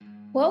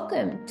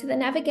Welcome to the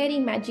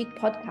Navigating Magic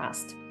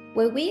podcast,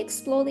 where we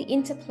explore the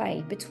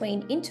interplay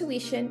between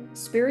intuition,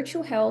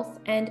 spiritual health,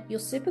 and your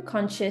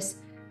superconscious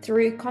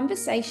through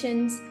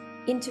conversations,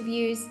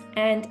 interviews,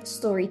 and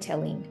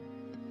storytelling.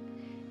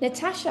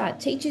 Natasha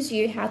teaches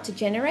you how to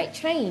generate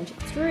change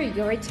through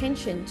your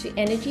attention to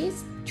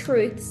energies,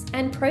 truths,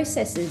 and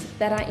processes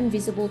that are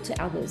invisible to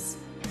others.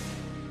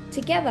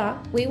 Together,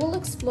 we will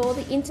explore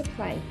the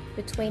interplay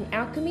between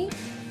alchemy,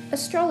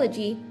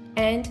 astrology,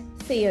 and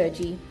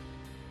theurgy.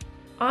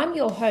 I'm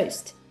your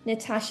host,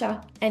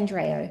 Natasha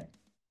Andreo.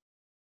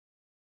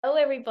 Hello,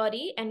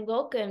 everybody, and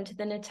welcome to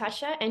the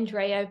Natasha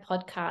Andreo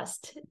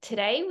podcast.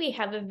 Today, we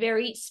have a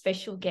very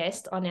special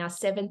guest on our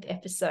 7th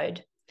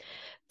episode.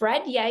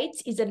 Brad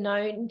Yates is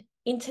known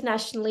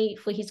internationally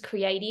for his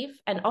creative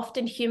and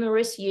often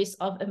humorous use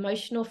of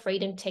emotional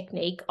freedom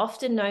technique,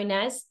 often known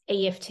as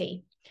EFT.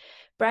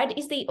 Brad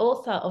is the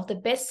author of the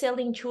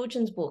best-selling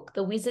children's book,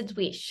 The Wizard's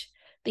Wish,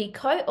 the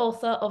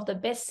co-author of the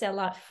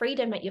bestseller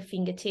Freedom at Your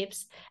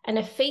Fingertips, and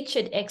a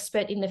featured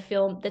expert in the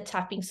film The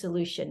Tapping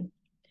Solution.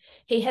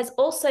 He has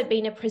also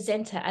been a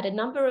presenter at a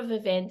number of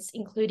events,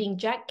 including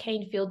Jack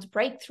Canfield's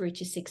Breakthrough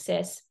to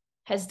Success,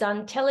 has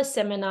done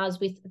teleseminars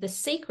with The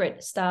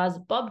Secret stars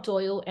Bob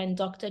Doyle and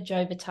Dr.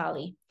 Joe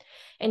Vitale,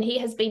 and he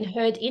has been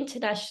heard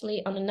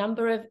internationally on a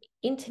number of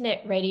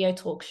internet radio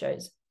talk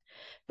shows.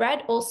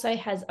 Brad also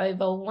has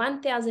over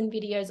 1,000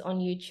 videos on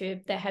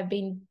YouTube that have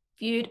been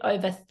viewed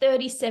over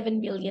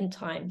 37 million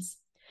times.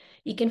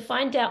 You can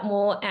find out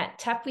more at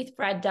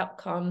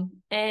tapwithbrad.com.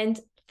 And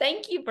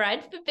thank you,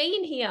 Brad, for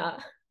being here.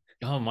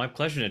 Oh, my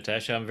pleasure,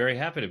 Natasha. I'm very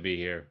happy to be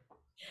here.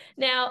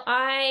 Now,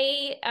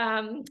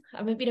 I'm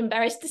a bit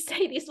embarrassed to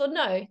say this, or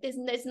no,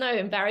 there's no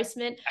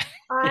embarrassment.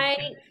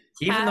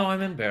 Even though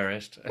I'm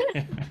embarrassed.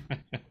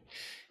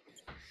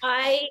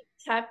 I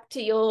tap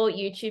to your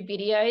YouTube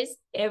videos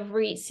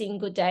every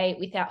single day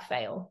without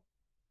fail.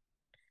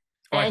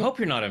 Oh, I hope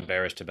you're not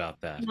embarrassed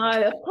about that.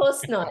 No, of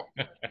course not.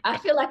 I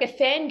feel like a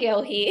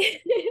fangirl here.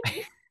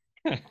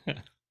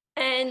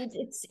 And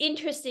it's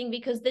interesting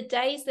because the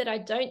days that I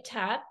don't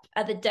tap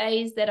are the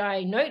days that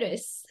I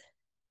notice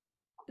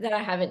that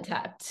I haven't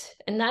tapped.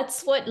 And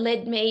that's what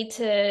led me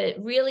to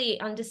really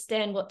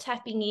understand what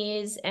tapping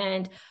is.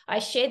 And I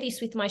share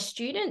this with my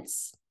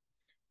students.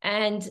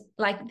 And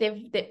like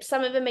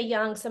some of them are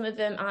young, some of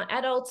them are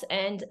adults,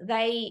 and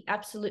they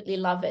absolutely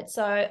love it.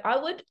 So I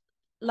would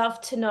love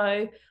to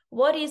know,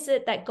 what is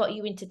it that got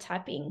you into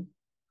tapping?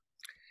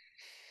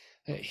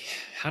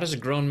 How does a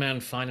grown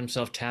man find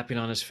himself tapping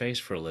on his face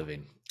for a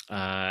living?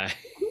 I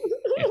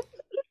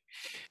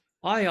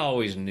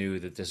always knew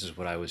that this is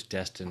what I was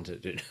destined to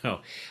do.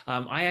 No,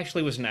 I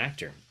actually was an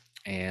actor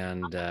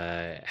and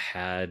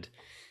had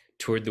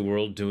toured the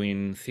world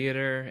doing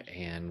theater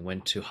and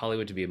went to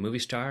Hollywood to be a movie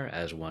star,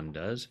 as one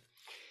does.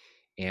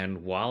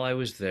 And while I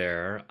was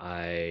there,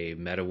 I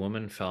met a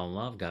woman, fell in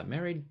love, got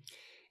married.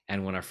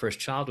 And when our first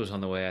child was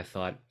on the way, I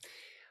thought,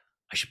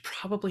 I should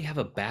probably have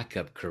a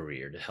backup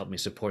career to help me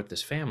support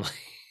this family.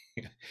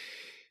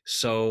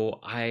 So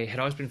I had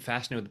always been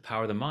fascinated with the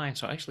power of the mind.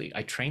 So actually,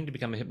 I trained to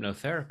become a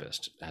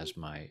hypnotherapist as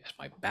my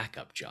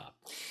backup job.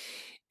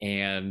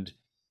 And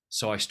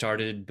so I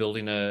started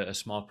building a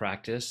small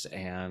practice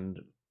and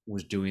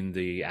was doing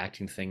the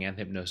acting thing and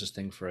hypnosis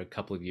thing for a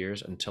couple of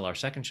years until our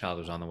second child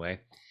was on the way.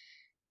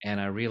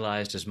 And I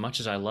realized, as much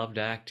as I loved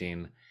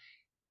acting,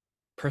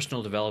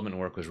 personal development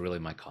work was really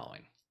my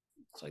calling.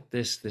 It's like,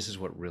 this is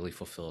what really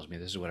fulfills me.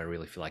 This is what I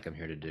really feel like I'm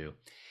here to do.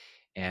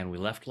 And we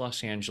left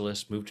Los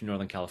Angeles, moved to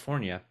Northern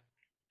California,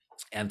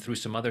 and through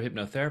some other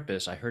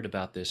hypnotherapists, I heard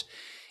about this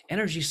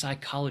energy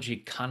psychology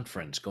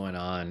conference going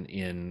on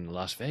in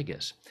Las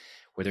Vegas,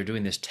 where they're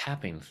doing this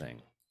tapping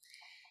thing.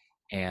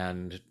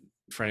 And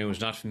for anyone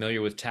who's not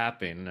familiar with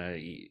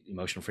tapping,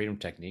 emotional freedom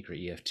technique, or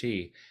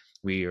EFT,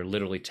 we are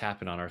literally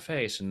tapping on our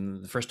face.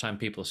 And the first time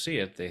people see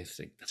it, they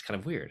think that's kind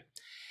of weird.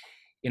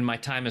 In my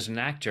time as an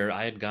actor,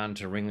 I had gone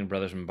to Ringling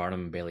Brothers and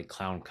Barnum and Bailey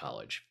Clown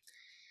College.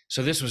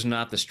 So this was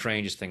not the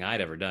strangest thing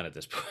I'd ever done at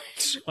this point.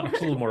 So I'm a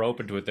little more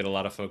open to it than a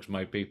lot of folks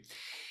might be.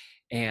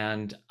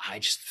 And I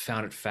just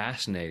found it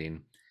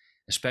fascinating,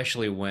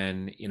 especially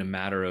when, in a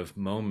matter of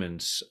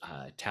moments,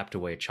 tapped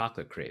away a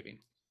chocolate craving.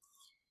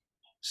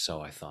 So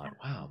I thought,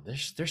 wow,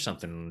 there's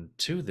something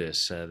to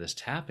this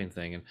tapping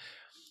thing. And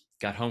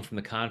got home from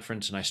the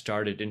conference and I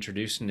started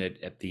introducing it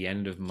at the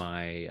end of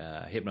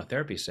my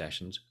hypnotherapy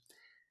sessions.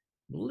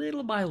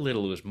 Little by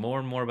little, it was more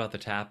and more about the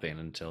tapping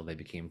until they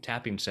became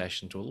tapping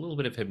sessions with a little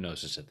bit of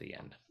hypnosis at the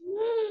end.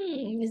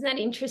 Isn't that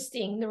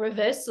interesting? The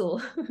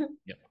reversal.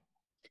 Yep.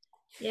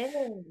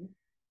 Yeah.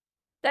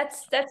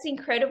 That's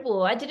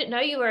incredible. I didn't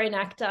know you were an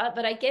actor,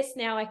 but I guess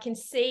now I can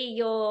see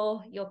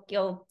your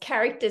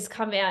characters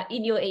come out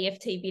in your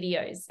EFT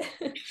videos.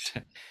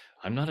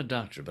 I'm not a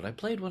doctor, but I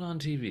played one on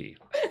TV.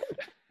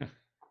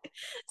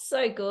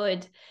 So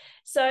good.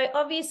 So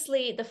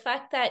obviously, the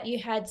fact that you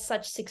had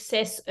such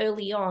success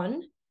early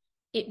on,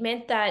 it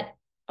meant that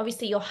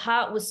obviously your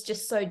heart was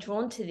just so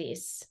drawn to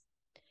this.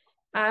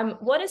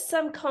 What are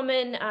some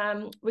common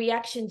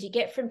reactions you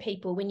get from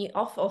people when you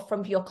offer, or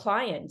from your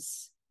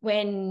clients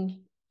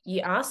when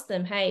you ask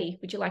them, hey,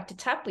 would you like to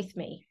tap with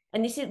me?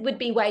 And would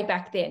be way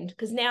back then,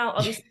 because now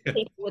obviously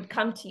people would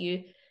come to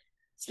you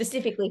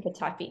specifically for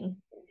tapping.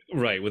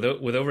 Right. With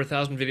over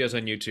 1,000 videos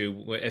on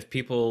YouTube, if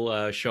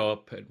people show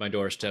up at my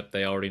doorstep,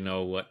 they already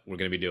know what we're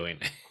going to be doing.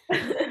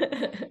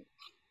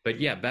 But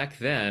yeah, back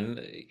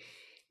then,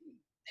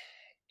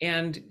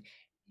 and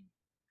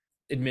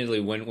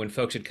admittedly, when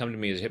folks had come to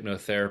me as a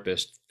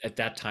hypnotherapist, at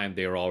that time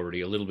they were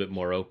already a little bit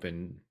more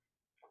open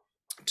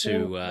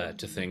to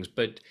things,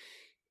 but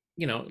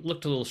it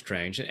looked a little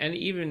strange. And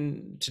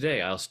even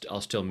today, I'll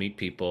still meet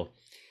people,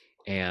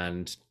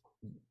 and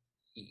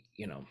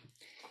you know,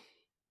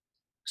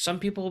 some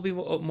people will be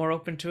more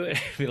open to it.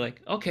 Be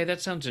like, okay,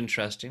 that sounds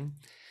interesting.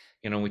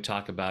 We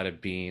talk about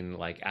it being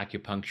like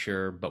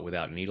acupuncture but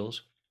without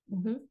needles.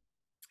 Mm-hmm.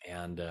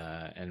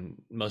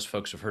 And most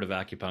folks have heard of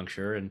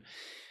acupuncture, and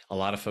a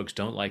lot of folks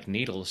don't like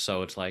needles,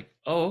 so it's like,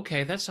 oh,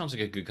 okay, that sounds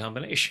like a good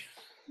combination.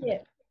 Yeah,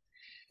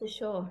 for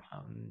sure.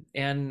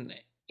 And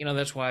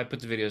that's why I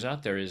put the videos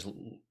out there, is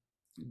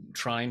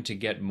trying to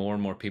get more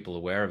and more people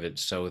aware of it,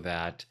 so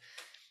that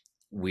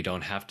we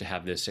don't have to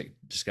have this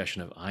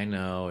discussion of, I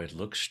know it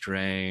looks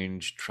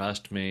strange,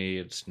 trust me,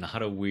 it's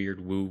not a weird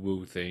woo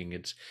woo thing.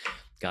 It's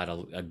got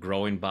a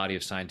growing body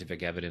of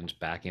scientific evidence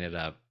backing it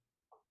up.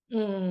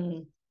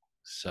 Mm.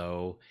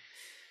 So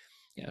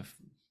yeah,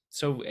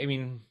 so I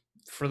mean,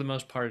 for the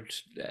most part,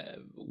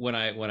 when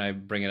I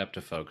bring it up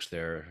to folks,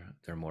 they're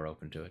more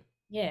open to it.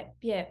 Yeah,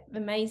 yeah,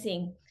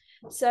 amazing.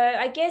 So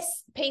I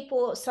guess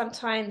people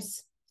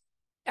sometimes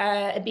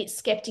are a bit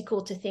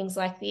skeptical to things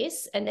like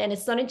this, and then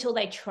it's not until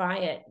they try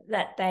it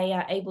that they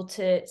are able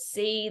to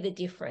see the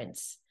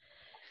difference.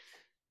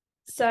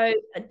 So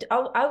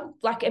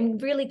I'm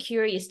really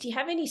curious. Do you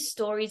have any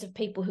stories of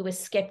people who were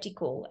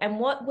skeptical, and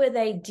what were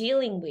they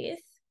dealing with?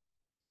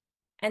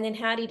 And then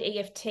how did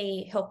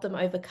EFT help them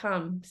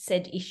overcome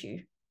said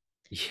issue?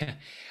 Yeah,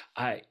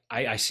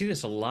 I see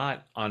this a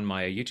lot on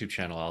my YouTube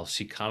channel. I'll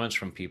see comments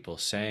from people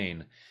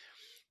saying,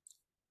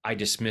 I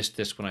dismissed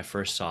this when I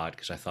first saw it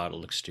because I thought it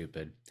looked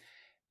stupid.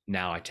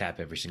 Now I tap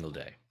every single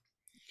day.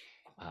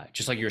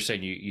 Just like you were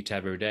saying, you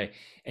tap every day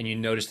and you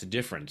notice the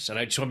difference. And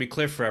I just want to be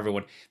clear for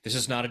everyone, this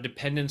is not a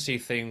dependency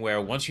thing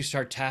where once you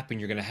start tapping,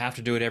 you're going to have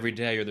to do it every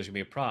day or there's going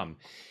to be a problem.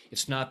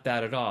 It's not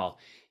that at all.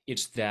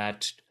 It's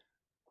that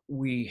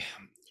we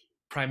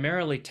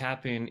primarily,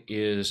 tapping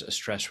is a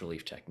stress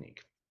relief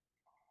technique.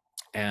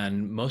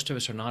 And most of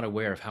us are not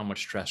aware of how much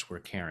stress we're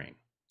carrying.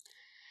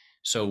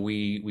 So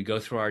we go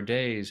through our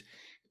days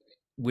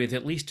with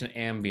at least an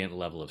ambient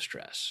level of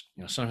stress.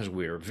 Sometimes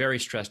we're very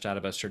stressed out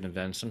about certain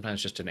events,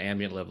 sometimes just an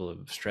ambient level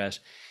of stress.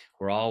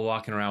 We're all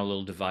walking around with a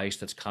little device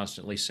that's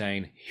constantly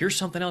saying, here's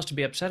something else to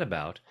be upset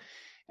about.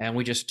 And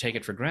we just take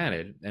it for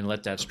granted and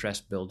let that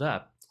stress build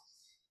up.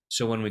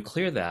 So when we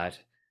clear that,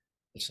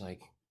 it's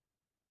like,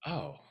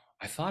 oh,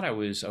 I thought I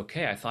was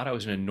okay. I thought I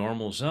was in a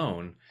normal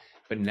zone,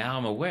 but now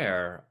I'm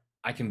aware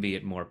I can be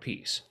at more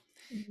peace.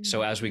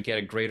 So as we get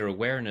a greater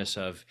awareness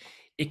of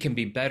it can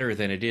be better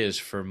than it is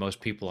for most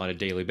people on a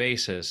daily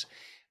basis,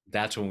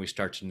 that's when we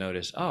start to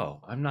notice, oh,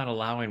 I'm not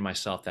allowing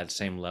myself that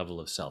same level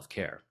of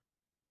self-care.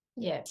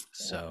 Yeah.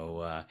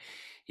 So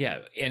yeah,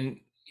 and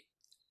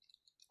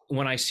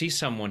when I see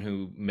someone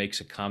who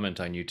makes a comment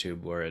on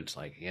YouTube where it's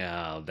like,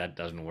 yeah, that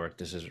doesn't work,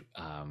 this is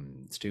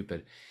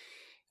stupid,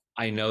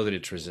 I know that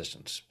it's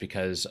resistance,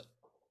 because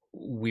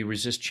we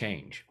resist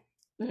change.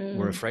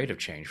 We're Mm. afraid of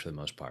change for the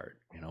most part.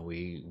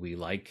 We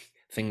like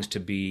things to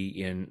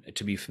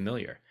be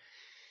familiar.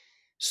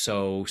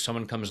 So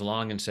someone comes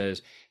along and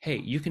says, hey,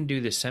 you can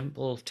do this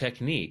simple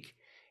technique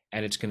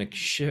and it's going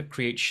to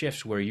create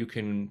shifts where you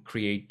can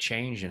create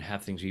change and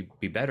have things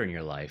be better in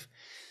your life.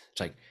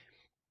 It's like,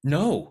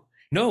 no,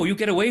 no, you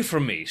get away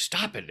from me,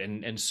 stop it.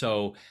 And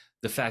so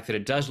the fact that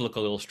it does look a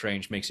little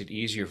strange makes it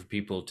easier for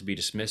people to be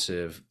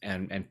dismissive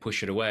and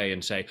push it away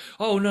and say,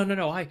 oh, no, no,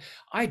 no,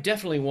 I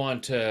definitely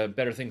want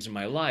better things in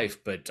my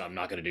life, but I'm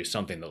not going to do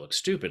something that looks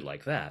stupid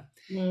like that.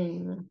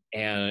 Mm.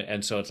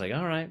 And so it's like,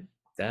 all right,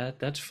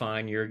 that's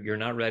fine, you're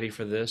not ready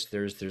for this.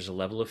 There's a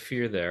level of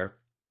fear there.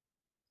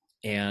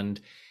 And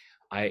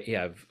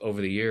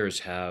over the years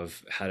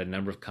have had a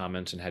number of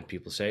comments and had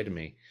people say to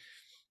me,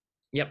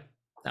 yep,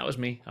 that was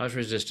me, I was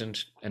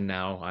resistant, and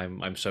now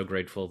I'm so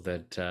grateful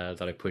that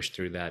I pushed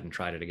through that and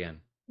tried it again.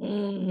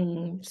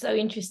 So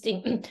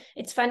interesting.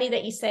 It's funny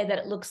that you say that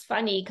it looks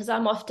funny, because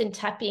I'm often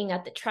tapping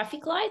at the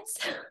traffic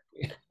lights.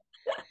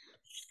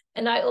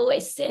 And I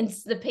always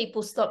sense the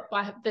people stop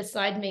by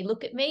beside me,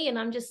 look at me, and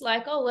I'm just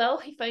like, oh, well,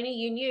 if only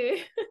you knew.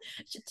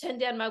 I should turn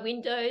down my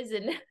windows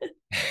and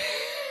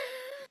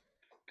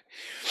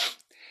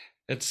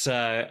It's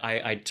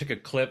I took a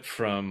clip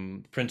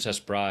from Princess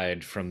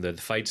Bride from the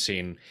fight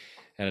scene,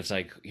 and it's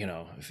like,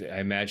 I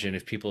imagine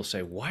if people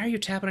say, "Why are you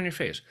tapping on your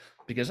face?"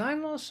 Because I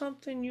know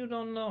something you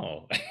don't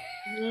know.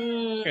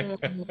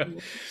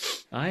 Mm.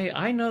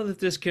 I know that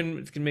this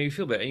can make you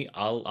feel better.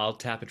 I'll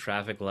tap at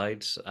traffic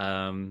lights.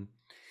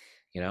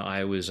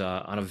 I was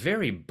on a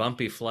very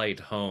bumpy flight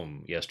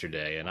home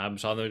yesterday, and I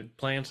was on the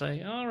plane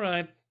saying, "All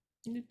right,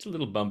 it's a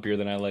little bumpier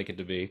than I like it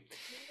to be."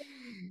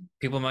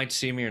 People might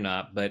see me or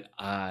not, but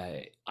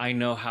I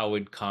know how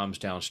it calms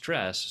down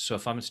stress. So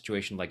if I'm in a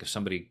situation like if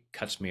somebody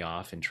cuts me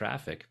off in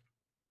traffic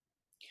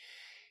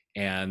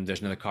and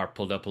there's another car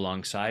pulled up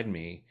alongside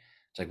me,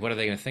 it's like, what are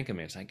they going to think of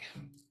me? It's like,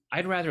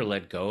 I'd rather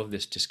let go of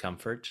this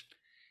discomfort.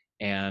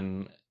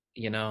 And,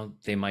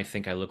 they might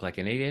think I look like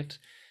an idiot.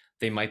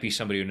 They might be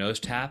somebody who knows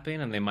tapping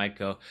and they might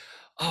go,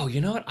 oh,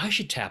 you know what? I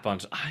should tap on.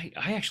 I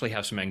actually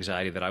have some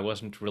anxiety that I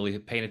wasn't really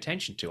paying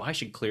attention to. I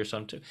should clear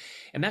some too.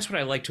 And that's what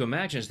I like to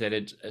imagine is that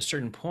at a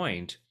certain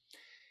point,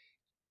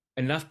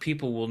 enough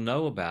people will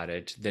know about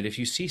it that if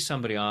you see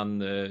somebody on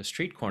the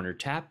street corner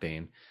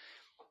tapping,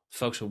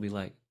 folks will be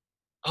like,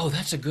 oh,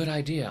 that's a good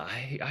idea.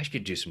 I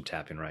should do some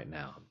tapping right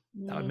now.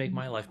 That would make Mm.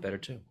 my life better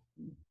too.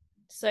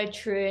 So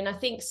true. And I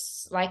think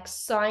like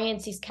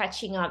science is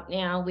catching up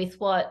now with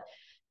what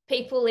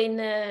people in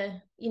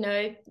the,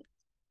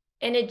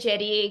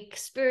 energetic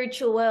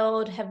spiritual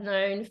world have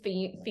known for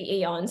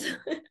eons.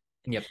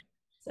 Yep.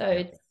 So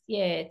Yep.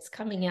 it's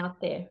coming out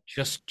there.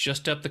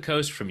 Just up the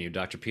coast from you,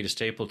 Dr. Peter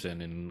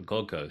Stapleton in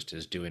Gold Coast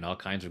is doing all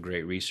kinds of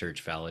great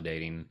research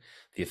validating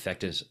the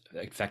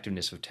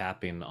effectiveness of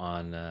tapping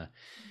on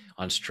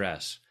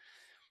stress.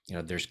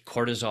 There's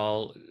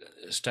cortisol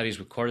studies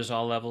with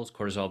cortisol levels,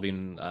 cortisol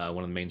being one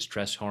of the main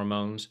stress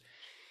hormones,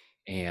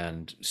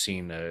 and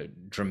seeing a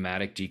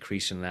dramatic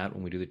decrease in that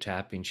when we do the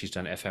tapping. She's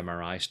done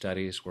fMRI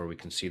studies where we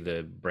can see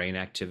the brain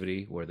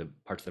activity, where the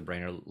parts of the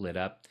brain are lit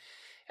up.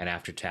 And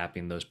after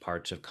tapping, those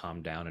parts have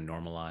calmed down and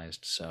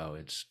normalized. So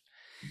it's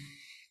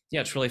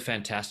really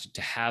fantastic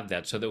to have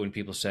that so that when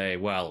people say,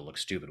 well, it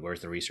looks stupid,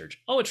 where's the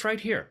research? Oh, it's right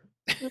here.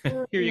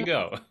 Here you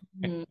go.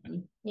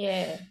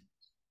 Yeah.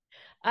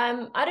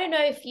 I don't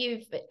know if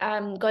you've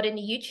got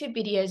any YouTube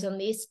videos on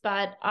this,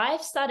 but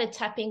I've started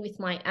tapping with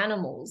my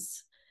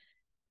animals.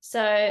 So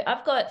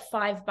I've got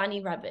 5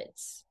 bunny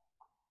rabbits.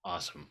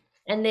 Awesome.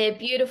 And they're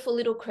beautiful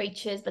little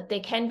creatures, but they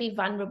can be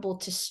vulnerable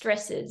to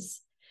stresses.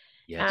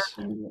 Yes.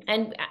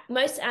 And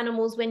most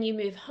animals, when you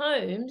move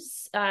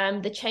homes,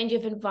 the change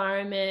of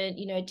environment,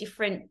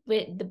 different,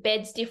 the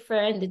bed's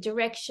different, the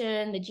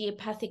direction, the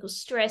geopathical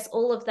stress,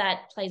 all of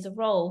that plays a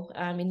role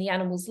in the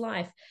animal's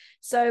life.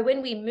 So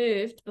when we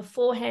moved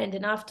beforehand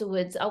and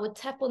afterwards, I would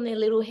tap on their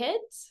little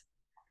heads.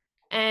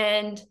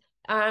 And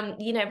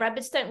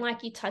rabbits don't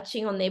like you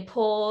touching on their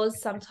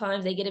paws.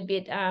 Sometimes they get a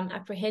bit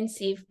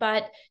apprehensive.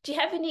 But do you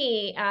have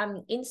any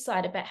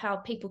insight about how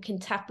people can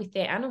tap with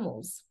their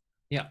animals?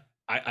 Yeah.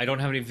 I don't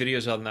have any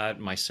videos on that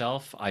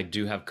myself. I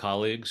do have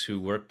colleagues who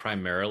work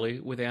primarily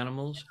with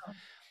animals.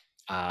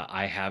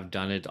 I have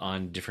done it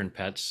on different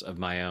pets of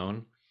my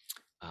own.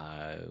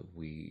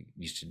 We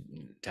used to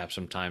tap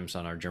sometimes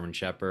on our German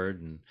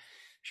Shepherd, and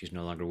she's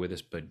no longer with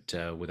us, but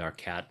with our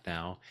cat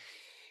now.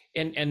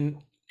 And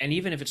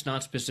even if it's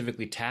not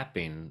specifically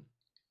tapping,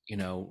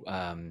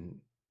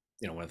 one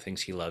of the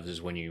things he loves is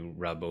when you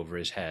rub over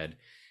his head,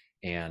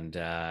 and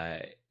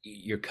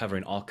you're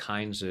covering all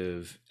kinds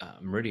of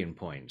meridian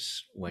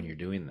points when you're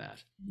doing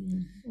that.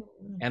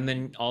 Mm-hmm. And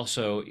then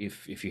also,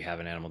 if you have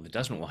an animal that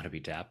doesn't want to be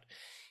tapped,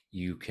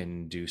 you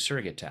can do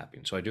surrogate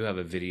tapping. So I do have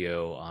a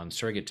video on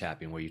surrogate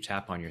tapping where you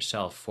tap on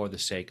yourself for the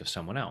sake of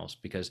someone else,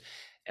 because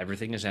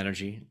everything is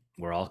energy.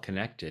 We're all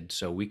connected.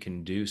 So we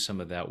can do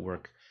some of that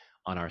work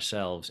on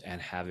ourselves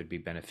and have it be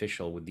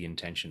beneficial with the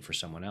intention for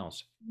someone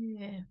else,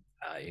 Yeah,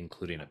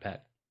 including a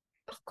pet.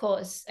 of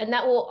course. And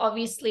that will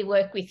obviously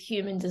work with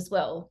humans as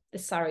well, the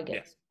surrogate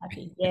Yes.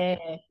 tapping. Yeah,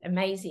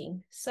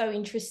 amazing. So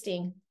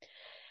interesting.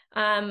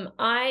 There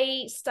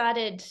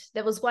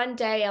was one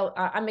day,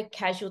 I'm a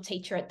casual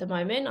teacher at the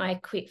moment. I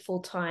quit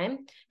full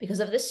time because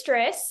of the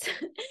stress.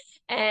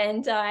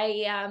 And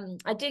I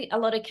do a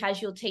lot of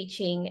casual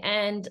teaching.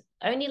 And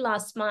only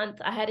last month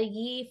I had a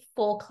year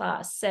 4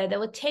 class. So they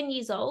were 10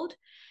 years old.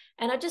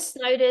 And I just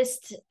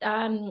noticed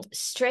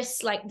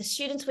stress, like the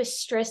students were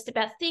stressed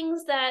about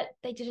things that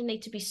they didn't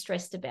need to be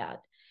stressed about.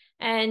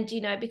 And,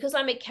 because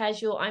I'm a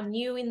casual, I'm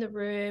new in the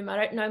room. I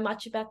don't know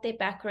much about their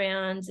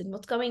backgrounds and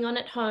what's going on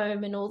at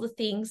home and all the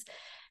things.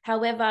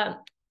 However,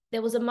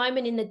 there was a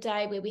moment in the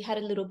day where we had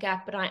a little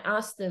gap, and I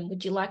asked them,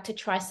 would you like to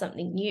try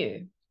something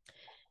new?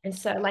 And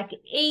so, like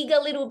eager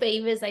little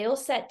beavers, they all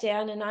sat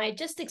down, and I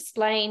just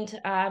explained,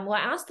 I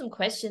asked them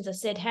questions. I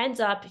said, hands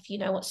up if you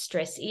know what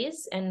stress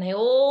is. And they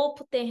all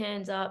put their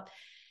hands up.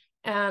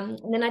 And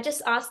then I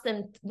just asked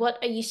them, what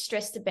are you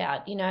stressed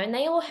about? And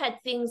they all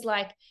had things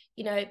like,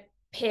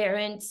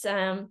 parents,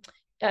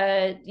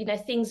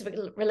 things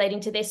relating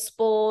to their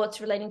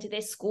sports, relating to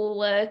their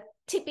schoolwork,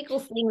 typical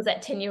things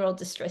that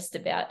 10-year-olds are stressed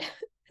about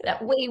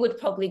that we would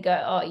probably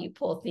go, oh, you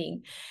poor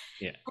thing.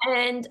 Yeah.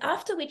 And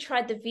after we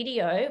tried the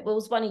video, it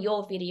was one of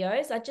your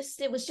videos.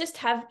 It was just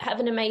have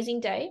an amazing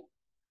day.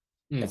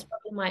 That's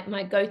probably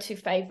my go-to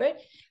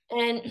favorite.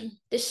 And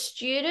the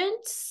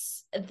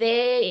students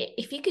there,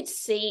 if you could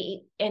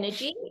see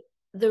energy,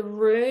 the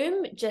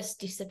room just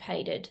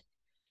dissipated.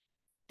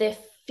 They're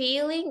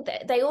feeling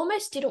that they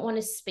almost didn't want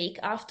to speak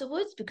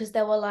afterwards because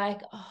they were like,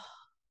 oh,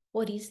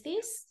 what is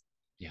this?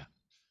 Yeah.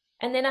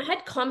 And then I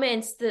had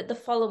comments the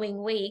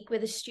following week where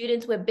the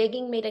students were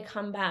begging me to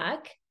come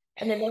back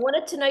And then they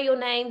wanted to know your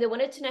name. They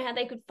wanted to know how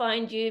they could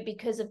find you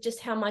because of just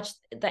how much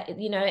that,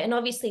 and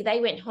obviously they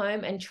went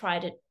home and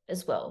tried it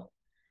as well.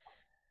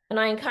 And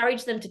I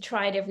encourage them to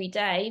try it every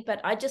day. But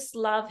I just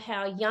love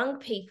how young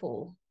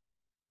people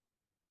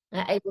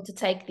are able to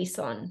take this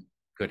on.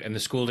 Good. And the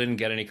school didn't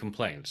get any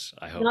complaints,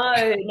 I hope.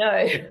 No,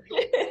 no.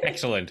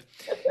 Excellent.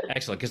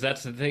 Excellent. Because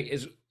that's the thing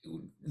is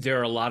there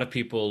are a lot of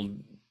people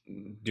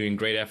doing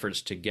great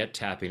efforts to get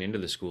tapping into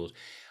the schools.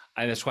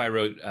 And that's why I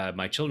wrote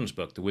my children's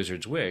book, The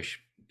Wizard's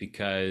Wish,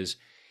 because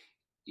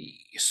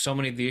so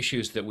many of the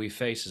issues that we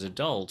face as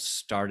adults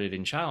started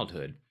in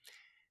childhood.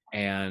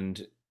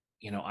 And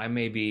I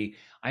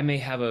may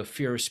have a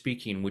fear of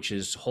speaking, which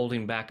is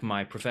holding back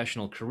my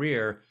professional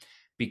career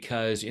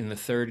because in the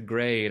third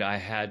grade I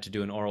had to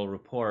do an oral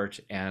report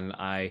and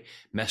I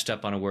messed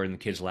up on a word and the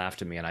kids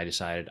laughed at me and I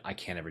decided I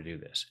can't ever do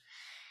this.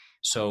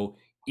 So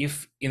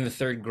if in the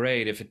third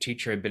grade, if a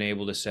teacher had been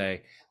able to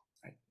say,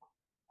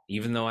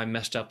 even though I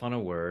messed up on a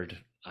word,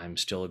 I'm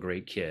still a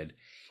great kid,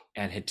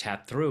 and had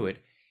tapped through it,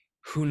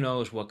 who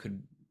knows what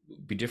could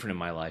be different in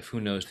my life?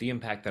 Who knows the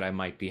impact that I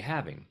might be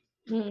having?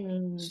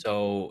 Mm,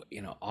 So,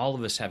 all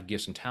of us have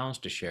gifts and talents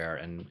to share,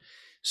 and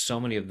so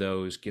many of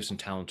those gifts and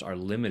talents are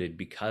limited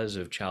because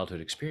of childhood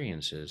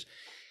experiences.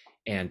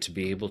 And to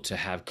be able to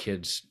have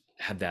kids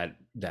have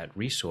that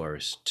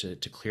resource to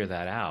clear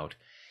that out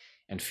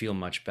and feel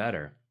much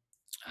better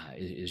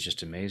is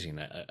just amazing.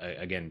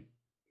 Again,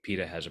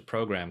 PETA has a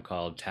program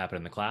called Tap It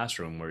in the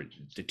Classroom where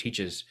it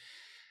teaches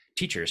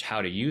teachers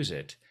how to use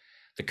it.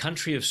 The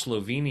country of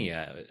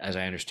Slovenia, as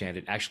I understand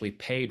it, actually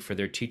paid for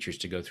their teachers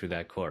to go through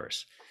that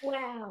course.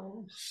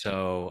 wow.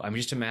 So I mean,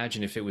 just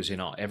imagine if it was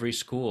in every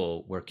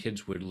school where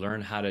kids would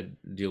learn how to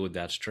deal with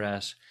that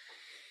stress.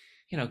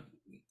 You know,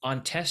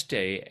 on test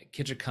day,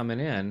 kids are coming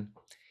in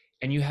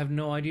and you have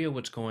no idea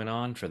what's going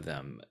on for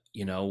them.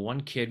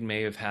 One kid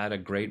may have had a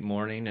great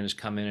morning and has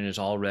come in and is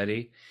all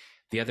ready.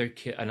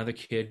 Another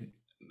kid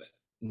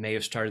may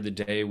have started the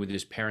day with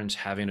his parents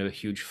having a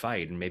huge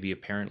fight and maybe a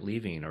parent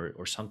leaving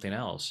or something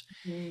else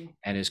Mm,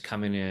 and is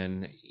coming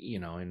in,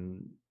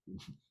 in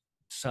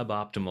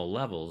suboptimal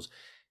levels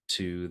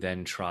to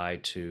then try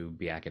to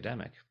be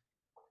academic.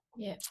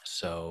 yeah.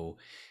 So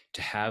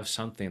to have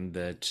something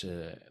that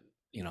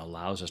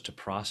allows us to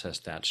process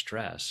that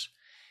stress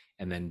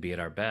and then be at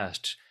our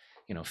best,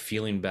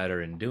 feeling better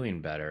and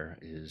doing better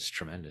is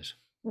tremendous.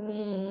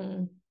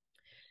 Mm.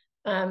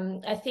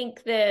 I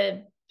think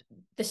the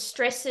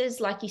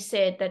stresses, like you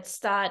said, that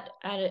start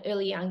at an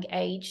early young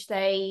age,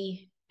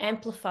 they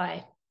amplify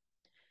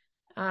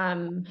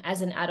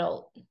as an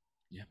adult.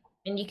 Yeah.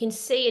 And you can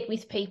see it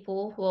with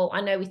people. Well,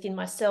 I know within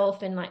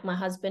myself and like my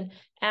husband,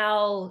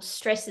 our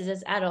stresses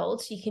as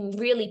adults, you can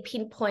really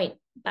pinpoint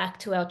back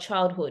to our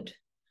childhood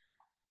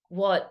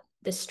what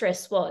the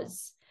stress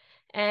was.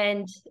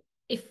 And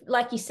if,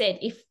 like you said,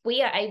 if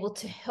we are able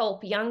to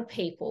help young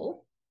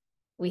people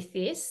with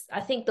this, I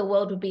think the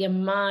world would be a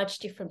much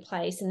different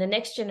place. And the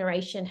next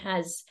generation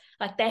has,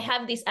 like, they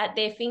have this at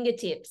their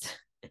fingertips.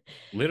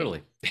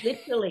 Literally.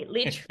 Literally,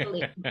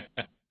 literally.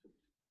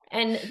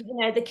 And,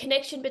 the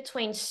connection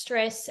between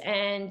stress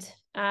and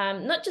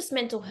not just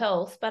mental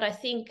health, but I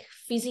think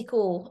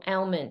physical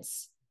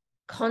ailments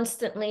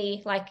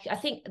constantly, like, I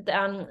think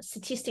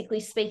statistically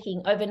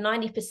speaking, over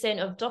 90%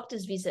 of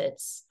doctors'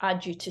 visits are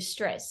due to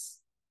stress.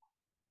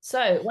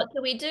 So what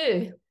do we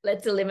do?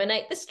 Let's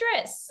eliminate the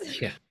stress.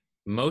 Yeah.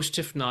 Most,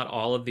 if not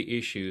all, of the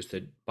issues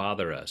that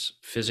bother us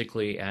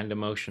physically and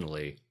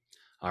emotionally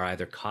are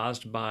either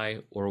caused by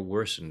or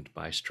worsened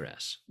by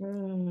stress.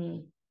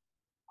 Mm,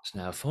 So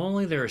now, if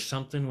only there was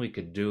something we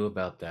could do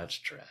about that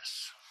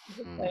stress.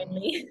 if Hmm.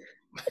 only.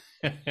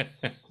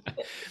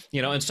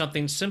 And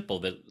something simple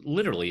that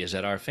literally is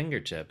at our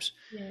fingertips.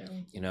 Yeah.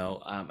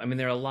 I mean,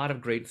 there are a lot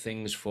of great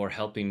things for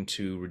helping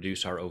to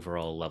reduce our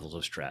overall levels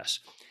of stress.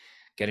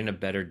 Getting a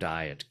better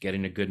diet,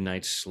 getting a good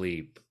night's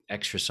sleep,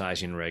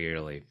 exercising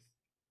regularly,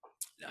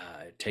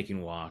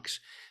 taking walks,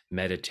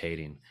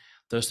 meditating.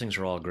 Those things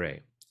are all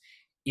great.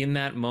 In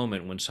that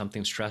moment when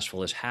something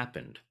stressful has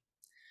happened,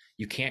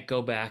 you can't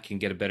go back and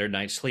get a better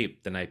night's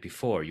sleep the night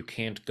before. You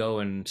can't go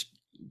and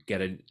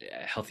get a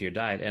healthier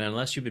diet. And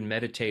unless you've been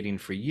meditating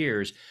for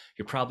years,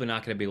 you're probably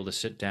not going to be able to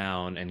sit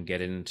down and get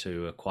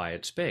into a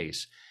quiet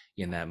space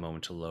in that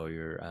moment to lower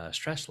your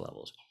stress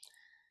levels.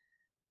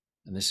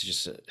 And this is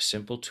just a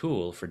simple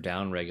tool for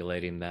down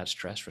regulating that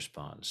stress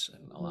response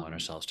and allowing Mm.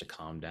 ourselves to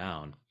calm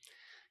down.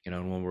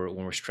 And when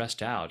we're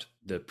stressed out,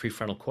 the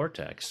prefrontal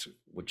cortex,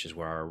 which is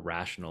where our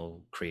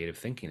rational creative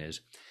thinking is,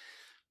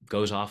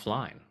 goes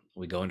offline.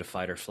 We go into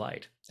fight or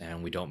flight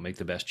and we don't make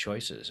the best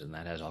choices, and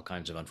that has all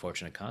kinds of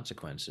unfortunate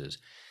consequences.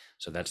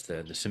 So that's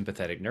the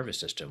sympathetic nervous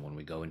system when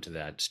we go into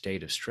that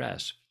state of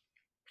stress.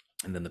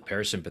 And then the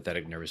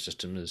parasympathetic nervous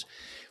system is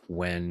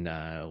when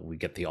we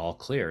get the all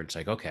clear. It's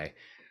like, okay,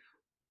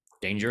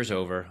 danger is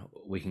over.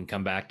 We can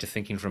come back to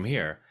thinking from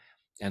here.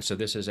 And so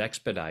this is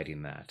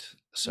expediting that.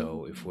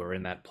 So if Mm. we're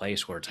in that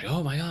place where it's like,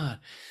 oh my God,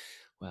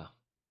 well,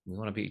 we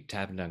want to be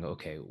tapping down, go,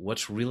 okay,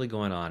 what's really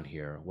going on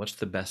here? What's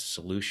the best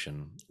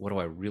solution? What do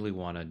I really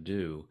want to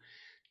do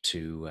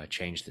to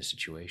change the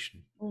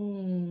situation.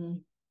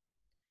 Mm.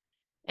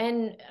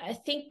 And I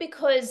think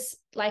because,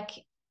 like,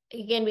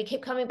 again, we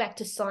keep coming back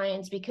to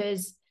science,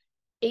 because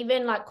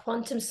even like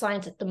quantum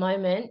science at the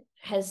moment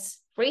has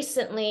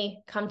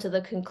recently come to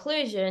the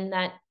conclusion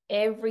that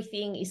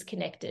everything is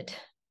connected.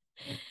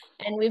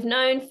 And we've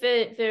known for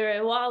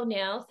a while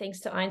now,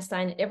 thanks to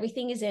Einstein,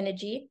 everything is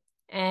energy.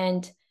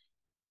 And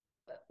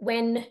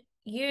when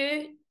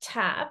you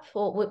tap,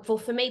 or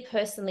for me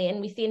personally,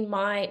 and within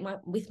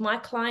with my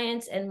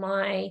clients and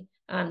my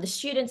the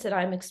students that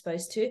I'm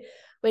exposed to,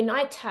 when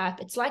I tap,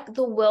 it's like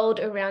the world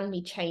around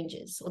me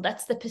changes, or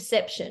that's the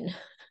perception.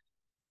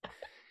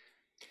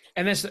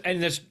 And that's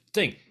the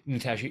thing,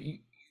 Natasha.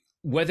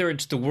 Whether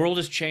it's the world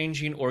is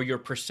changing or your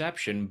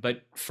perception,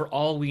 but for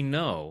all we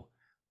know,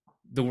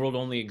 the world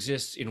only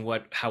exists in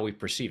how we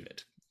perceive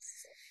it.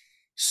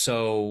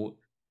 So,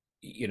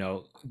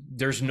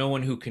 there's no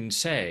one who can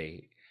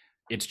say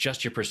it's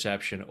just your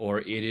perception or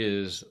it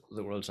is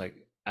the world. It's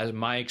like, as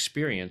my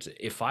experience,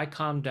 if I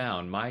calm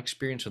down, my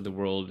experience of the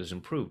world is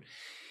improved.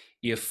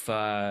 If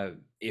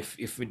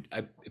it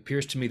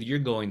appears to me that you're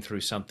going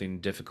through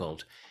something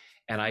difficult,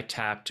 and I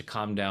tap to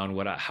calm down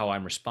how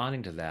I'm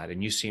responding to that,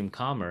 and you seem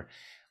calmer,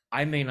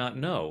 I may not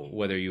know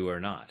whether you are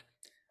not.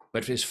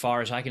 But as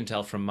far as I can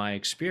tell from my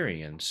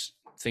experience,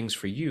 things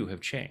for you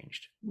have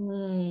changed.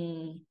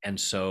 Mm. And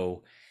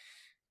so,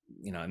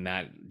 and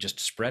that, just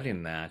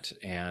spreading that,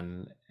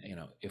 and,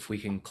 if we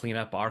can clean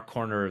up our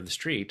corner of the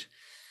street,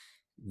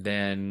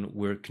 then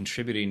we're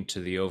contributing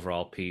to the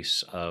overall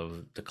peace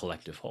of the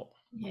collective whole.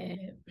 Yeah,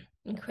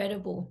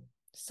 incredible.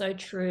 So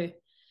true.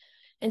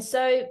 And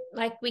so,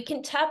 like, we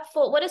can tap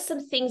for, what are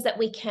some things that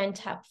we can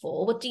tap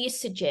for? What do you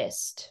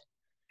suggest?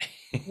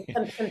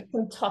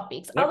 Some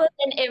topics What? other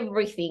than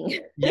everything.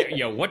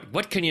 Yeah.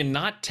 What can you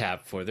not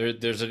tap for?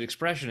 There's an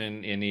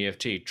expression in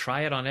EFT.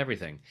 Try it on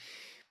everything.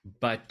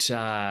 But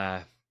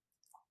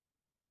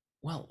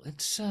well,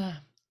 it's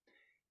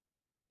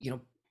you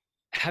know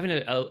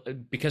having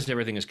because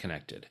everything is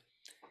connected.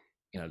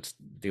 It's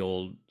the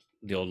old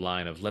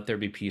line of "Let there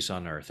be peace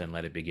on earth, and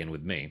let it begin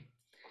with me."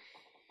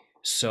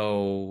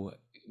 So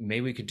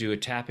maybe we could do a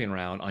tapping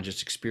round on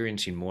just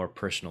experiencing more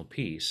personal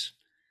peace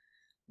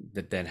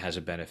that then has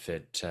a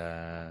benefit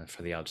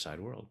for the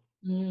outside world.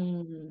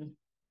 Mm.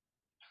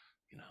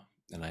 you know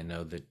and I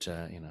know that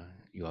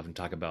you often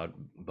talk about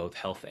both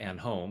health and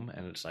home,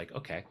 and it's like,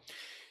 okay,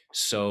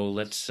 so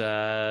let's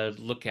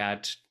look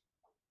at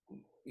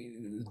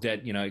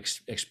that.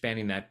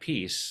 Expanding that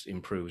piece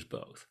improves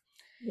both.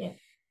 Yeah.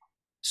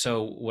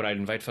 So what I'd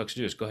invite folks to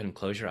do is go ahead and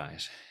close your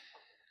eyes,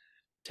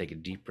 take a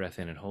deep breath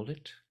in and hold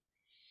it,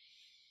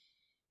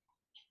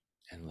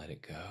 and let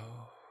it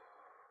go.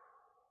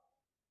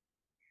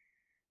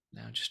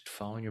 Now just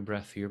following your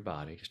breath through your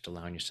body, just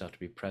allowing yourself to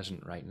be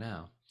present right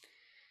now.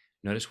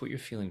 Notice what you're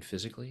feeling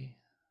physically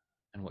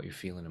and what you're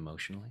feeling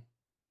emotionally.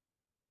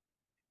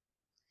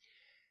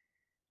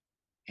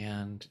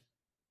 And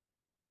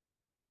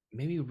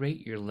maybe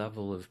rate your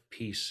level of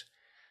peace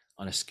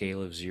on a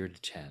scale of 0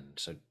 to 10.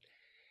 So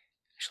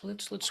actually,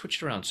 let's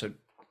switch it around. So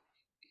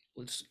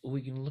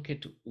we can look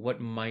at what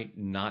might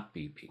not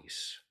be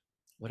peace,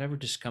 whatever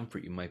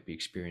discomfort you might be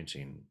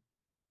experiencing.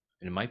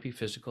 And it might be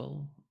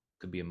physical,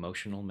 could be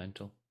emotional,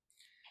 mental.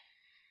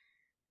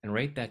 And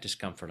rate that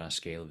discomfort on a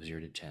scale of 0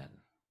 to 10.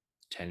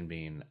 10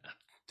 being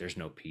there's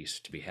no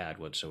peace to be had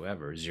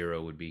whatsoever.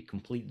 0 would be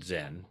complete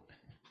zen.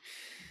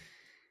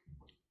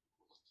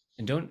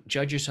 And don't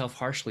judge yourself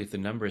harshly if the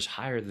number is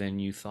higher than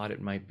you thought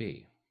it might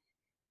be.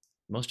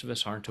 Most of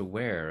us aren't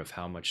aware of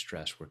how much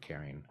stress we're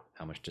carrying,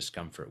 how much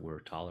discomfort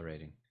we're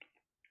tolerating.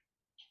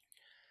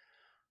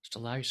 Just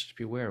allow yourself to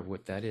be aware of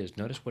what that is.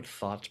 Notice what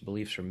thoughts,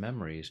 beliefs, or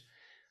memories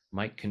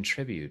might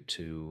contribute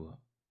to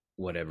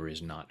whatever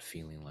is not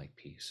feeling like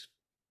peace.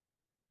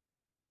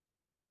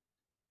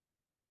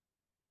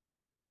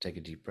 Take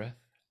a deep breath.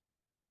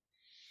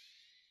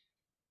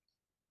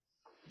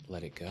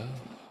 Let it go.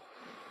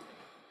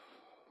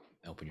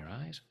 Open your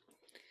eyes.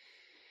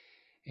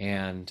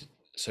 And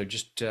so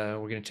just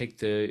we're going to take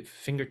the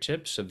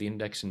fingertips of the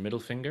index and middle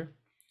finger.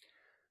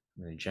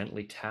 I'm going to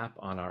gently tap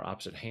on our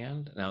opposite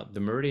hand. Now, the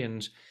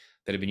meridians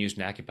that have been used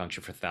in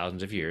acupuncture for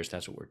thousands of years,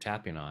 that's what we're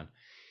tapping on.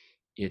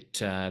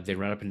 They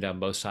run up and down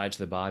both sides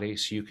of the body,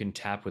 so you can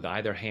tap with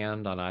either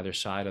hand on either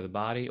side of the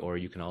body, or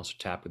you can also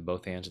tap with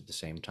both hands at the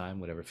same time,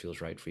 whatever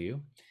feels right for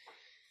you.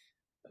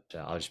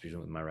 But I'll just be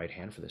doing it with my right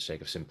hand for the sake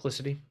of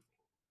simplicity.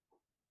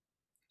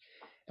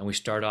 And we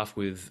start off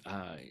with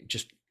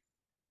just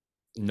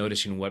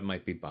noticing what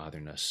might be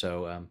bothering us.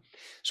 So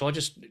I'll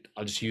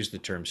just use the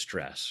term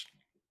stress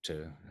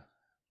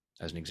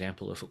as an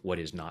example of what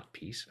is not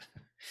peace.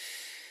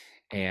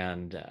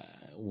 And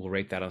we'll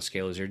rate that on a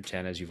scale of 0 to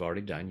 10, as you've already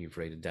done. You've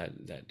rated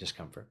that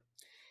discomfort.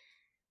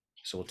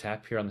 So we'll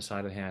tap here on the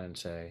side of the hand and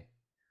say,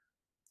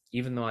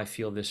 even though I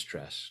feel this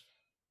stress,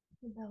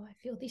 Even though I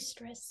feel this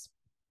stress,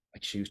 I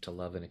choose to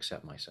love and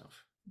accept myself.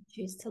 I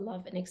choose to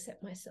love and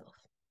accept myself.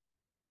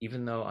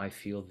 Even though I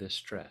feel this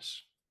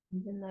stress,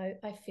 Even though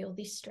I feel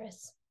this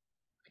stress,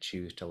 I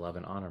choose to love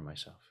and honor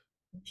myself.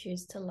 I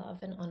choose to love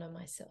and honor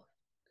myself,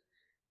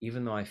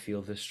 even though I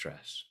feel this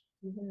stress.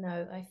 even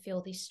though I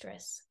feel this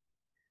stress.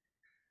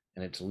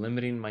 And it's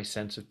limiting my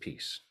sense of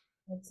peace.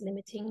 It's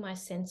limiting my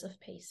sense of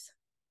peace,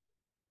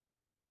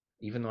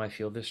 Even though I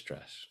feel this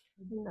stress,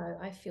 even though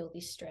I feel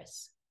this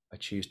stress. I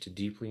choose to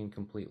deeply and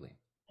completely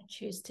I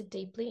choose to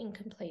deeply and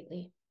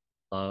completely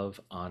love,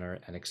 honor,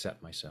 and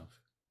accept myself,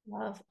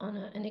 love,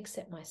 honor, and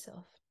accept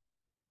myself,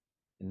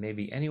 and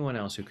maybe anyone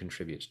else who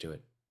contributes to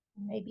it,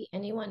 and maybe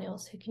anyone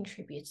else who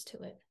contributes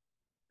to it,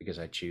 because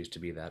I choose to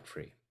be that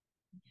free.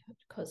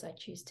 because I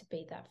choose to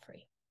be that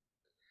free.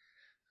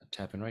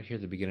 Tapping right here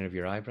at the beginning of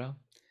your eyebrow,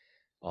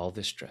 all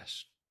this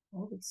stress.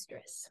 All this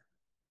stress,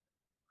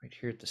 Right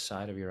here at the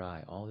side of your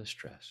eye, all this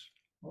stress.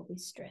 all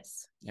this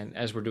stress. And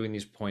as we're doing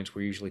these points,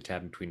 we're usually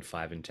tapping between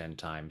 5 and 10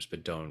 times,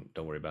 but don't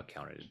worry about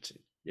counting it.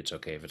 It's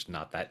okay if it's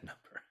not that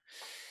number.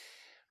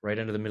 Right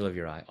under the middle of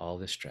your eye, all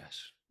this stress.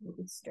 All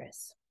this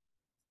stress,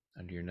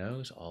 Under your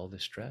nose, all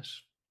this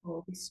stress.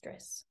 all this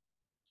stress,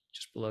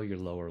 Just below your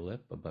lower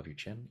lip, above your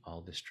chin,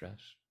 all this stress.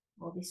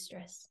 all this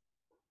stress.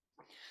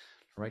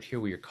 Right here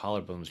where your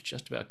collarbones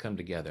just about come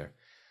together,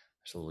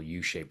 there's a little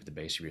U shape at the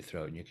base of your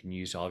throat, and you can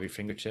use all of your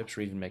fingertips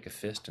or even make a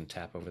fist and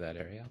tap over that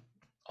area.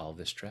 All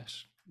this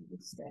stress. All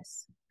this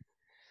stress.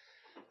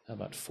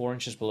 About 4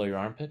 inches below your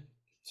armpit.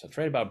 So it's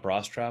right about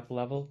bra strap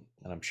level,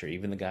 and I'm sure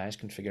even the guys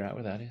can figure out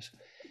where that is.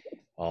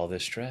 All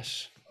this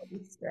stress. All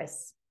this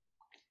stress.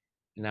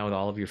 And now with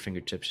all of your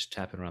fingertips just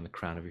tapping around the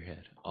crown of your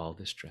head. All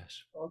this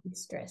stress. All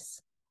this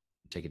stress.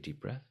 Take a deep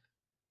breath.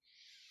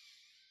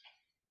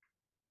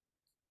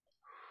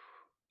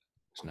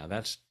 So now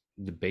that's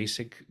the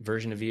basic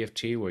version of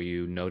EFT where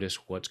you notice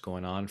what's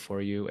going on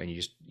for you and you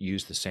just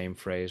use the same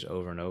phrase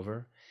over and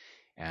over.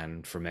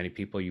 And for many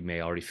people, you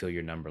may already feel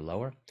your number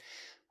lower.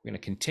 We're going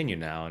to continue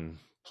now and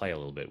play a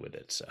little bit with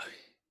it. So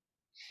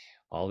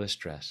all this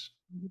stress.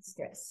 All this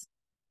stress.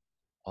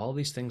 All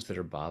these things that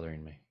are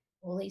bothering me.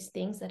 All these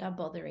things that are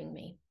bothering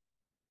me.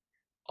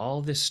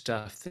 All this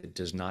stuff that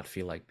does not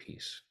feel like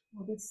peace.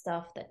 All this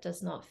stuff that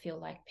does not feel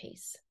like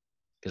peace.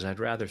 Because I'd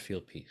rather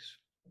feel peace.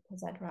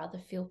 Because I'd rather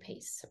feel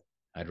peace.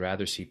 I'd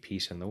rather see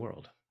peace in the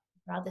world.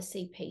 I'd rather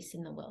see peace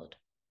in the world.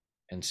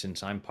 And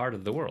since I'm part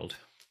of the world,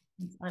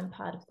 Since I'm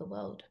part of the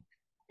world,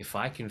 if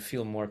I can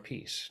feel more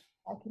peace,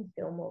 I can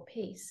feel more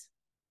peace.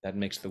 that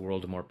makes the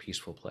world a more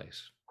peaceful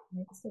place.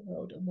 Makes the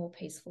world a more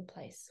peaceful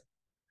place.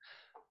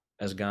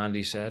 As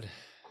Gandhi said,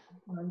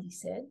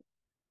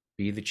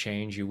 be the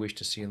change you wish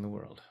to see in the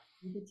world.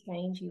 Be the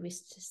change you wish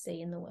to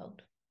see in the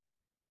world.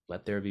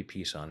 Let there be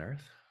peace on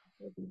earth.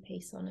 Let there be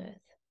peace on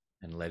earth.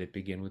 And let it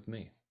begin with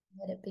me.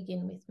 Let it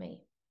begin with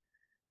me.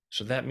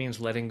 So that means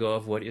letting go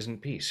of what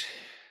isn't peace.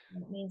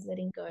 That means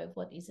letting go of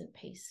what isn't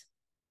peace.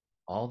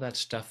 All that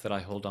stuff that I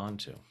hold on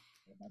to.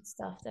 All that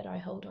stuff that I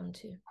hold on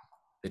to.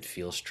 That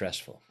feels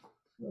stressful.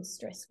 Feels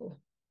stressful.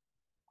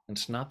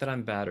 It's not that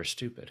I'm bad or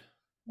stupid.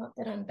 Not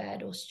that I'm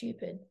bad or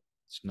stupid.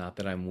 It's not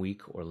that I'm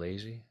weak or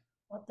lazy.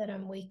 Not that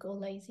I'm weak or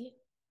lazy.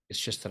 It's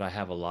just that I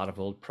have a lot of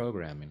old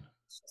programming.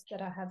 It's just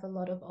that I have a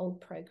lot of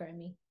old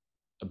programming.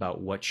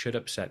 About what should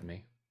upset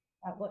me.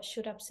 About what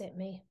should upset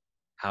me.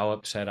 How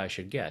upset I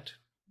should get.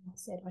 How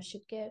upset I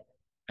should get.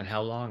 And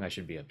how long I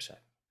should be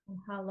upset. And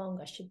how long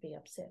I should be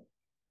upset.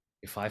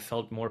 If I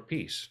felt more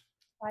peace.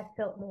 If I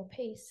felt more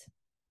peace.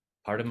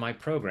 Part of my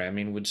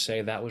programming would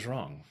say that was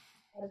wrong.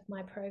 Part of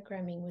my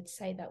programming would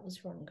say that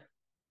was wrong.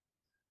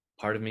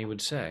 Part of me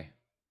would say.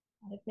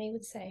 Part of me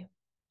would say.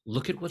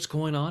 Look at what's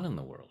going on in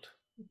the world.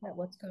 Look at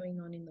what's going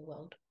on in the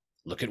world.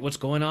 Look at what's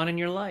going on in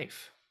your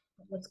life.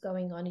 Look at what's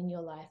going on in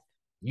your life.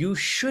 You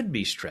should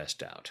be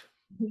stressed out.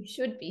 You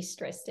should be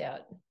stressed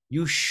out.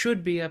 You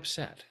should be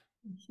upset.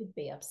 You should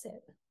be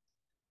upset.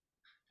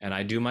 And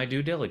I do my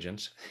due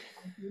diligence.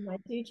 I do my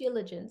due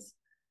diligence.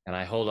 And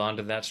I hold on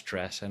to that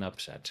stress and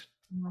upset.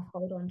 And I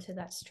hold on to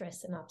that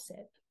stress and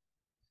upset.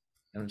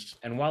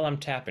 And while I'm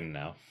tapping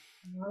now.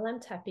 While I'm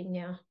tapping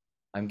now.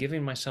 I'm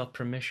giving myself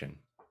permission.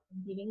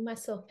 I'm giving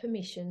myself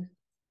permission.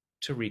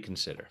 To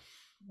reconsider.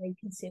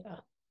 Reconsider.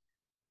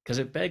 Because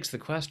it begs the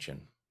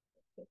question.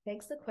 It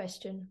begs the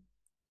question.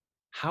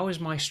 How is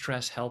my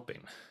stress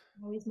helping?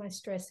 How is my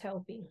stress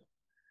helping?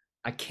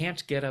 I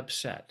can't get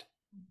upset.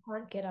 I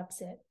can't get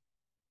upset.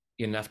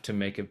 Enough to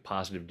make a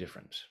positive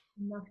difference.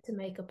 Enough to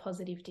make a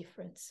positive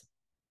difference.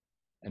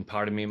 And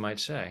part of me might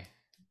say.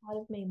 Part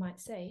of me might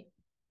say.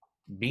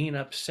 Being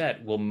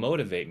upset will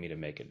motivate me to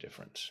make a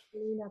difference.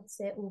 Being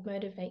upset will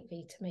motivate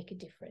me to make a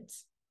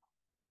difference.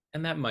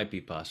 And that might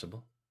be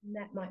possible. And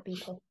that might be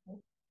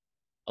possible.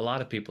 A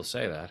lot of people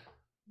say that.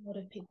 A lot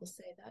of people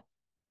say that.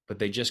 But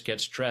they just get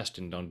stressed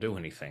and don't do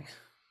anything.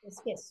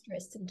 Just get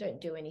stressed and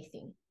don't do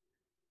anything.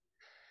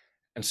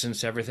 And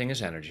since everything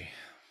is energy.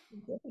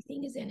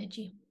 Everything is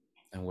energy.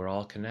 And we're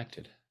all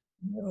connected.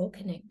 We're all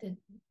connected.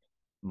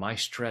 My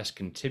stress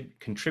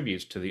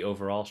contributes to the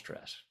overall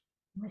stress.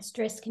 My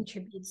stress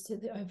contributes to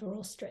the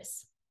overall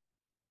stress.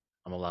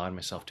 I'm allowing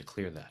myself to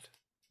clear that.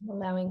 I'm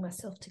allowing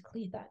myself to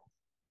clear that.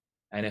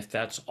 And if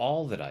that's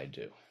all that I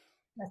do.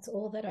 That's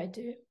all that I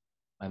do.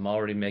 I'm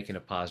already making a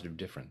positive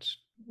difference.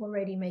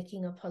 Already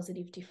making a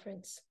positive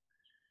difference.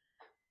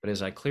 But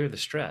as I clear the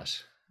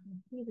stress,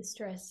 Clear the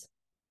stress.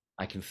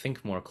 I can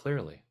think more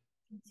clearly.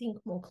 Think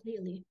more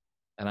clearly.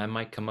 And I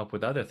might come up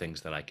with other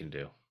things that I can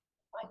do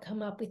I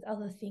come up with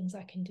other things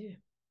I can do.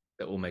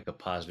 that will make a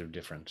positive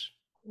difference.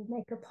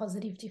 Make a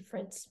positive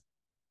difference.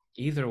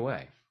 Either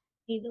way,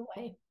 Either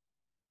way,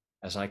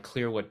 as I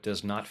clear what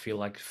does not feel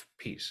like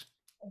peace,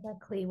 as I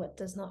clear what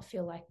does not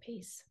feel like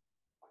peace.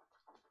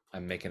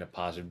 I'm making a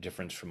positive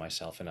difference for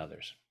myself and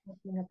others.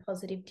 Making a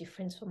positive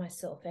difference for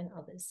myself and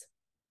others.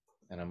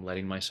 And I'm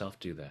letting myself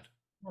do that.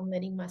 I'm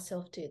letting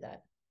myself do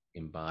that.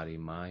 In body,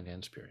 mind,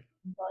 and spirit.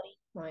 Body,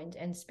 mind,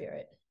 and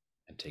spirit.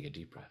 And take a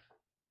deep breath.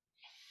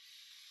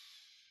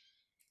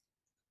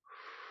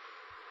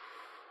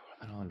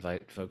 And I'll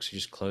invite folks to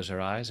just close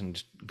their eyes and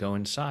just go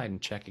inside and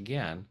check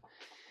again.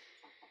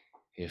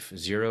 If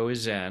 0 is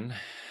Zen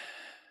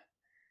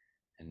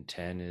and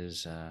 10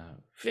 is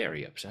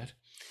very upset,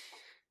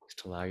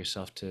 just allow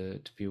yourself to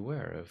be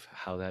aware of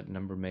how that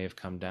number may have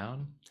come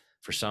down.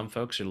 For some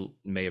folks, it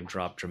may have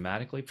dropped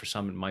dramatically. For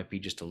some, it might be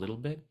just a little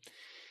bit.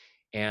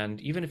 And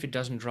even if it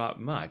doesn't drop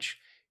much,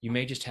 you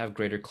may just have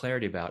greater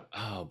clarity about,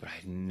 oh, but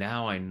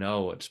now I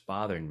know what's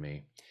bothering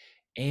me.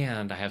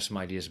 And I have some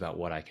ideas about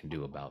what I can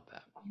do about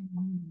that.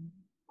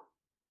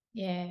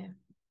 Yeah.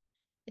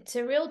 It's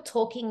a real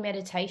talking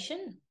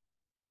meditation.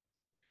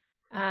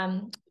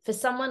 For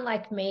someone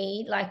like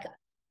me, like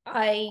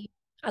I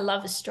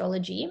love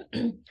astrology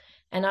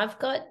and I've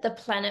got the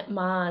planet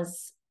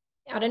Mars.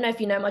 I don't know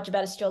if you know much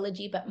about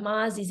astrology, but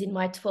Mars is in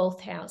my 12th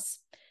house.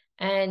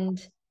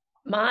 And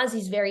Mars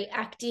is very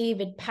active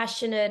and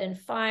passionate and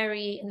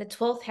fiery. And the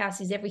 12th house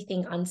is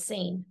everything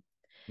unseen.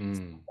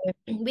 Mm. So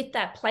with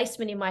that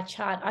placement in my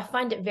chart, I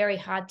find it very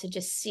hard to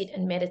just sit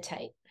and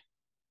meditate.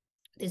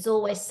 There's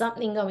always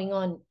something going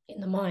on in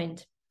the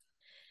mind.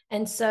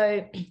 And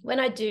so when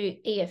I do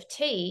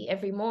EFT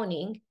every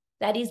morning,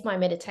 that is my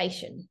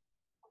meditation.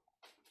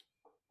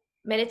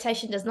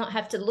 Meditation does not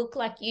have to look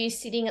like you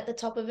sitting at the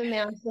top of a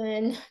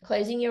mountain,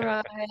 closing your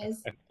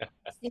eyes,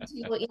 into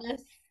your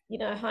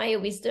inner, higher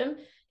wisdom.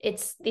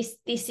 It's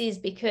this is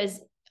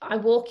because I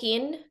walk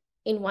in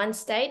one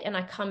state and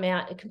I come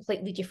out a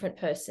completely different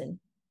person.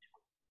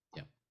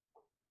 Yeah.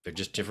 They're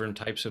just different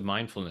types of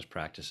mindfulness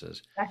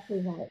practices.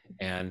 Exactly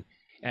right.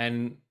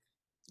 And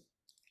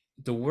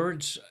the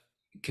words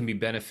can be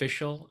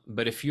beneficial,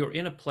 but if you're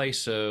in a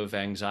place of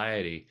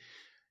anxiety,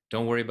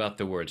 don't worry about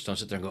the words. Don't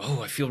sit there and go,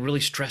 oh, I feel really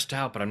stressed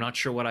out, but I'm not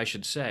sure what I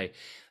should say.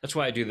 That's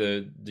why I do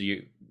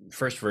the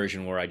first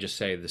version where I just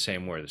say the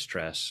same word,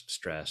 stress,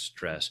 stress,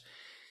 stress.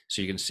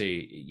 So you can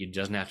see it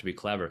doesn't have to be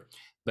clever.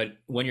 But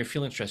when you're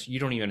feeling stressed, you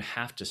don't even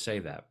have to say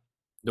that.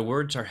 The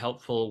words are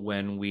helpful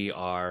when we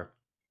are,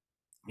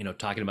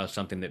 talking about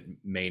something that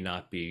may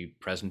not be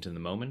present in the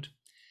moment.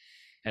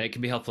 And it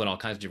can be helpful in all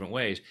kinds of different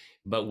ways.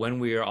 But when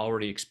we are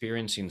already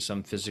experiencing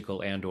some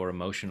physical and or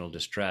emotional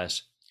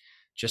distress,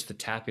 just the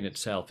tapping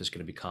itself is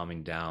going to be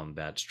calming down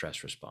that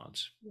stress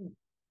response.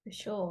 For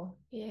sure.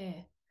 Yeah.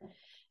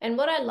 And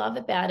what I love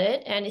about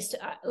it, and is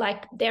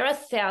like there are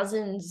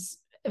thousands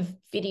of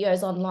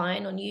videos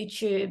online on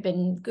YouTube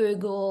and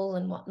Google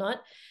and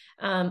whatnot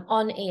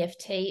on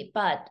EFT,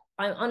 but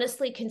I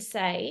honestly can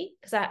say,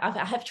 because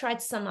I have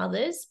tried some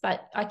others,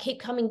 but I keep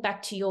coming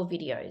back to your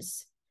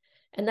videos.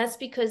 And that's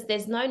because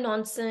there's no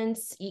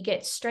nonsense. You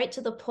get straight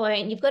to the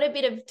point. You've got a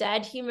bit of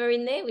dad humor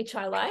in there, which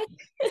I like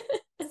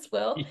as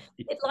well.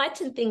 It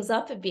lightened things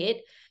up a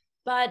bit,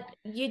 but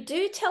you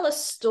do tell a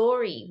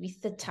story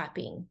with the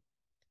tapping.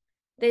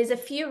 There's a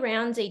few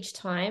rounds each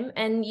time,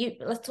 and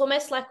it's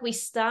almost like we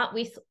start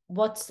with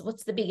what's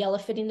the big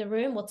elephant in the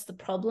room, what's the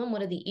problem,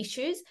 what are the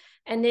issues,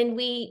 and then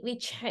we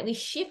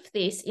shift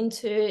this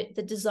into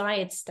the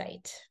desired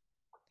state.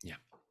 Yeah.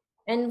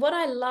 And what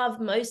I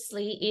love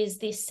mostly is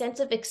this sense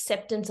of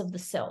acceptance of the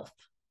self.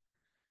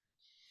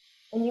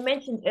 And you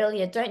mentioned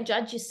earlier, don't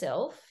judge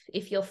yourself.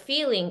 If you're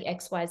feeling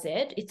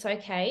XYZ, it's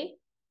okay.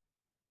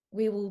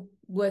 We will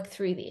work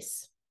through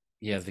this.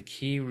 Yeah, the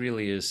key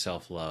really is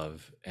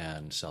self-love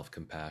and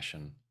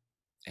self-compassion.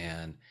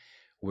 And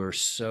we're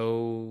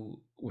so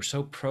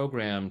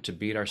programmed to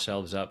beat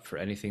ourselves up for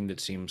anything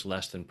that seems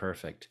less than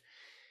perfect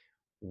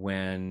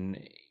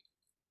when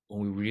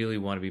we really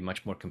want to be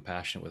much more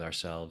compassionate with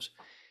ourselves.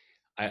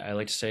 I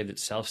like to say that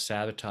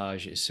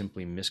self-sabotage is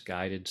simply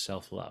misguided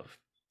self-love.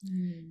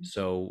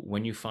 So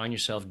when you find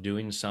yourself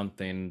doing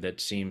something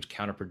that seems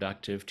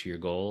counterproductive to your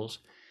goals,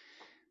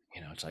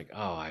 it's like,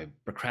 oh, I'm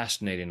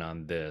procrastinating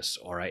on this,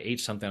 or I ate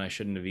something I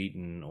shouldn't have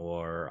eaten,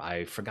 or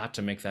I forgot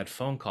to make that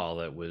phone call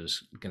that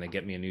was going to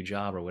get me a new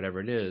job, or whatever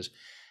it is.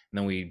 And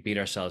then we beat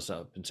ourselves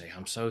up and say,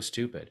 I'm so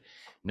stupid.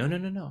 No.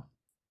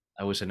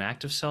 That was an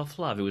act of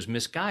self-love. It was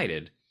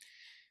misguided,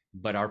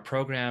 but our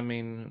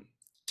programming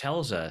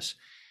tells us,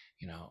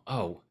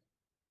 oh,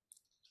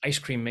 ice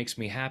cream makes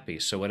me happy.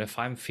 So what if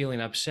I'm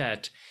feeling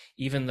upset,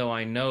 even though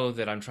I know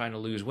that I'm trying to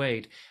lose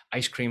weight,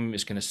 ice cream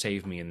is going to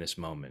save me in this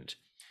moment.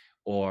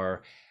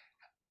 Or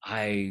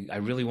I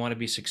really want to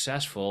be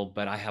successful,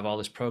 but I have all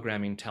this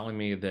programming telling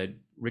me that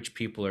rich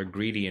people are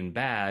greedy and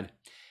bad.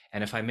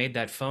 And if I made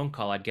that phone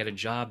call, I'd get a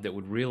job that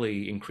would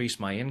really increase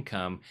my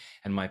income,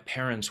 and my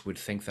parents would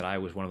think that I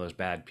was one of those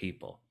bad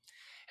people.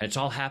 And it's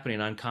all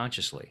happening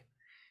unconsciously,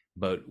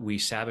 but we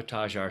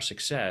sabotage our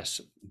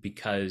success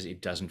because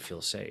it doesn't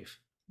feel safe.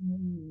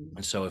 Mm.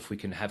 And so if we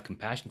can have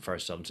compassion for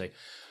ourselves and say,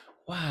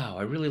 wow,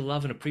 I really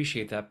love and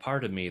appreciate that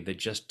part of me that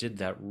just did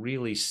that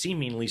really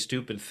seemingly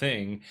stupid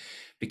thing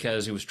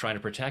because it was trying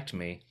to protect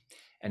me.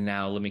 And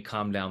now let me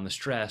calm down the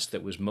stress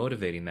that was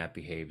motivating that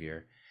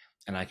behavior.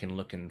 And I can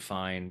look and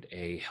find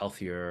a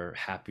healthier,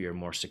 happier,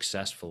 more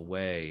successful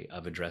way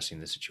of addressing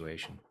the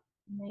situation.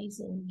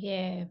 Amazing.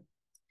 Yeah.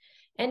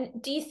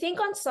 And do you think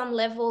on some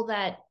level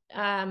that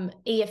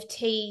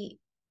EFT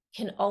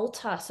can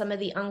alter some of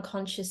the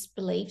unconscious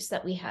beliefs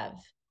that we have?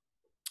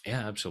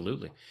 Yeah,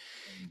 absolutely.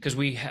 Because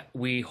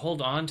we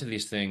hold on to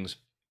these things.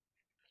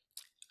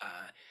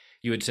 Uh,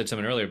 you had said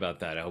something earlier about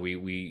that. How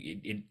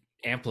it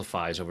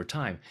amplifies over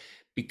time,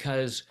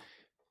 because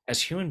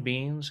as human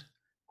beings,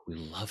 we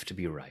love to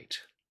be right.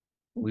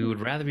 We would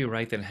rather be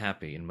right than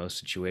happy in most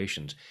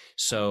situations.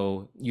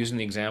 So, using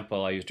the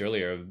example I used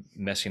earlier of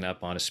messing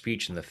up on a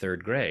speech in the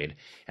third grade,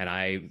 and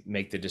I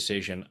make the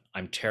decision,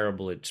 I'm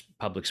terrible at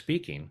public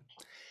speaking.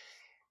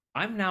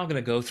 I'm now going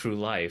to go through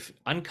life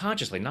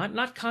unconsciously,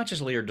 not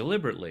consciously or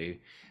deliberately,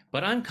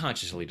 but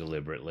unconsciously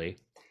deliberately,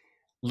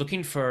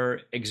 looking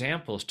for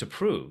examples to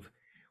prove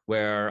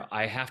where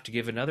I have to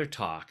give another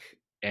talk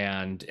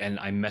and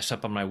I mess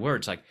up on my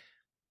words. Like,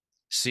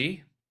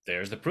 see,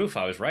 there's the proof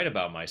I was right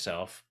about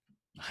myself.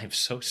 I'm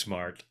so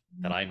smart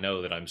that I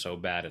know that I'm so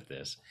bad at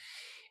this.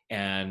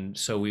 And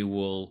so we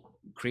will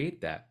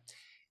create that.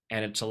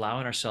 And it's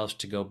allowing ourselves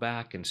to go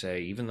back and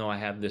say, even though I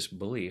have this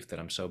belief that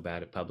I'm so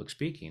bad at public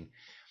speaking,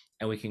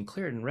 and we can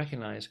clear it and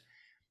recognize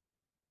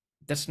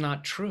that's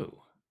not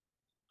true.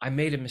 I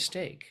made a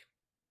mistake.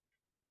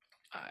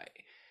 I,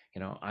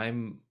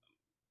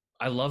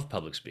 I love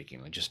public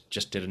speaking. I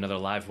just did another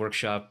live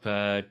workshop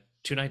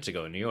 2 nights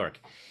ago in New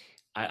York.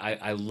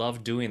 I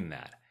love doing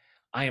that.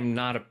 I'm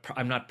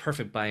not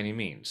perfect by any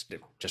means.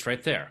 Just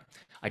right there,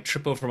 I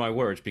trip over my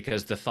words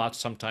because the thoughts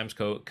sometimes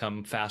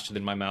come faster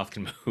than my mouth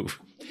can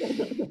move.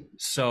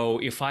 So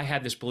if I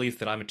had this belief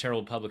that I'm a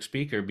terrible public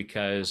speaker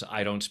because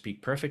I don't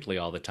speak perfectly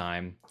all the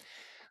time,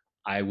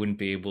 I wouldn't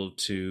be able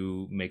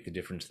to make the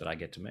difference that I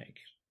get to make.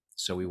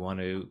 So we want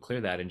to clear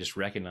that and just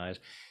recognize,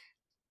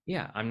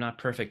 yeah, I'm not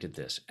perfect at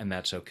this, and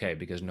that's okay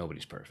because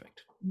nobody's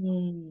perfect.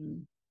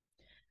 Mm.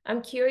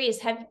 I'm curious,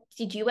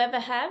 did you ever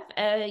have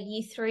a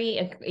year three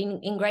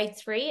in grade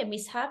three, a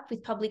mishap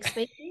with public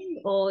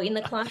speaking or in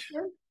the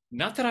classroom?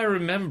 Not that I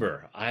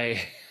remember.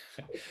 I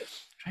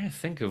trying to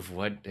think of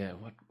what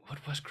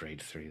was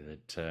grade three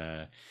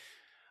that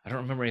I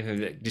don't remember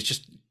anything. It's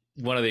just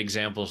one of the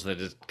examples that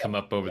has come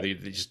up over the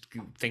just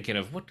thinking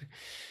of what,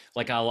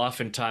 like I'll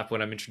often talk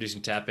when I'm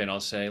introducing tap in. I'll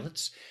say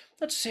let's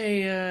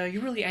say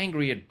you're really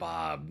angry at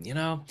Bob.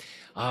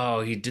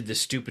 Oh, he did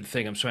this stupid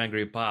thing. I'm so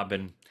angry at Bob,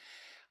 and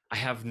I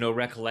have no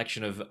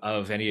recollection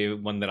of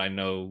anyone that I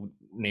know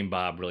named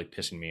Bob really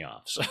pissing me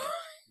off. So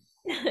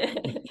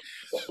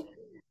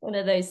One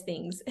of those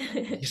things.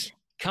 just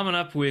coming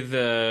up with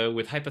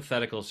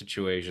hypothetical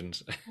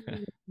situations.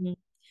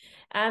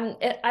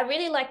 I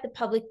really like the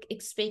public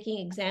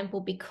speaking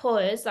example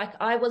because, like,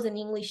 I was an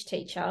English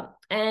teacher,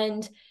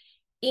 and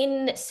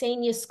in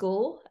senior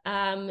school,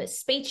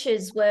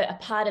 speeches were a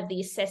part of the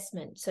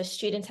assessment. So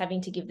students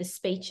having to give the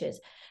speeches.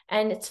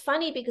 And it's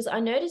funny because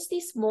I noticed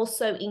this more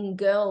so in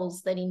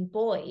girls than in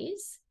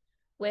boys,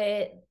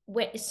 where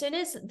as soon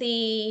as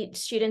the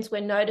students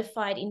were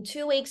notified in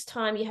 2 weeks'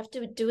 time, you have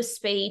to do a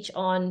speech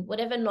on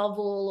whatever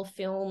novel or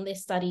film they're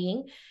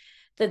studying,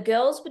 the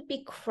girls would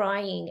be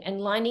crying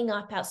and lining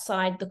up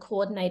outside the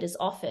coordinator's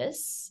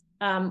office,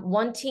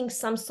 wanting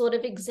some sort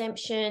of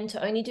exemption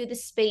to only do the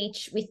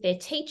speech with their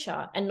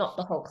teacher and not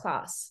the whole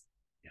class.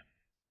 Yeah.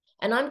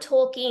 And I'm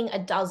talking a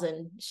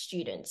dozen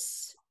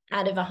students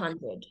out of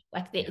 100.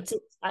 Like Yeah.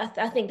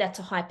 I think that's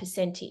a high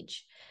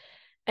percentage.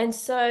 And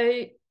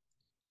so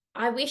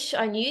I wish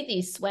I knew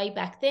this way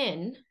back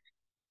then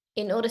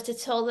in order to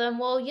tell them,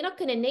 well, you're not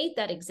going to need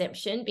that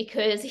exemption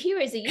because here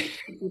is a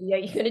YouTube video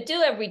you're going to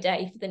do every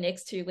day for the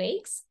next 2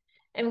 weeks.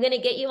 And we're going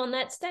to get you on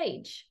that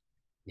stage.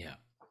 Yeah.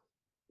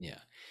 Yeah.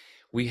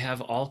 We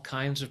have all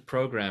kinds of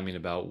programming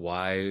about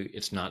why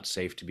it's not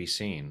safe to be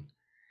seen.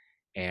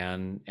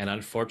 And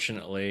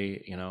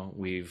unfortunately,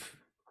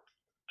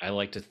 I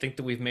like to think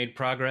that we've made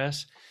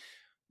progress,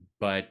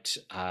 but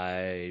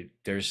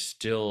there's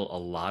still a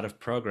lot of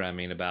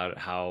programming about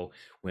how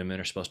women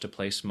are supposed to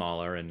play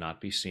smaller and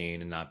not be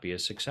seen and not be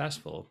as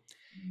successful.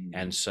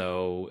 And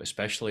so,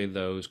 especially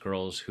those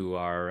girls who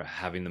are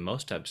having the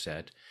most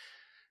upset,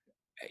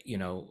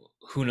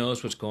 who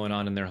knows what's going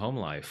on in their home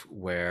life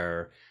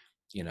where,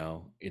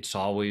 it's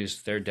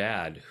always their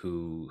dad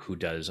who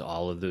does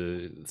all of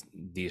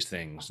these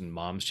things, and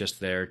mom's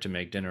just there to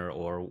make dinner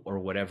or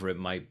whatever it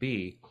might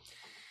be.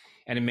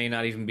 And it may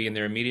not even be in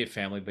their immediate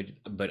family,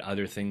 but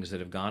other things that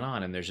have gone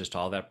on. And there's just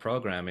all that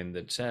programming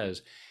that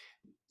says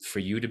for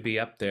you to be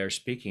up there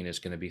speaking is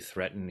going to be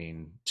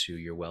threatening to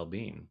your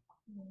well-being.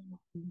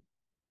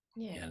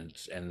 Yeah.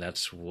 and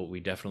that's what we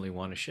definitely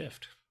want to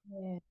shift.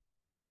 Yeah.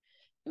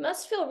 It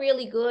must feel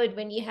really good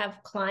when you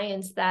have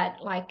clients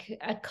that like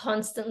are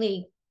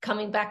constantly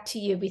coming back to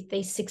you with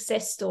these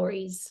success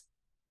stories.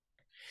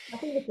 I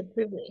think it's a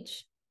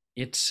privilege.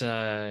 It's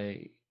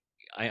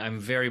I'm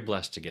very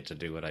blessed to get to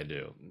do what I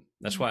do.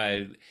 That's Mm.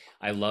 why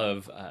I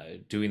love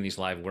doing these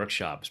live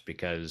workshops,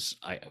 because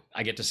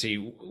I get to see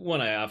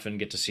one. I often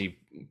get to see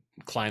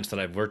clients that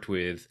I've worked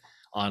with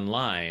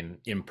online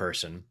in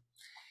person,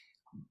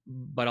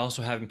 but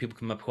also having people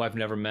come up who I've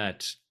never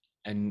met,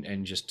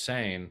 and just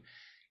saying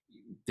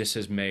this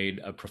has made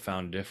a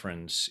profound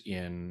difference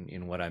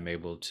in what I'm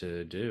able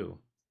to do.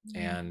 Mm.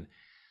 And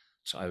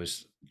so I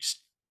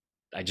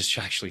just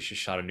actually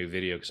shot a new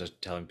video because I was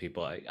telling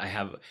people I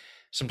have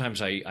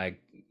sometimes I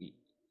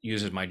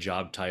use as my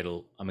job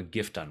title, I'm a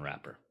gift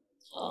unwrapper,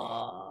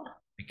 Oh,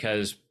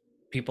 because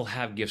people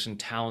have gifts and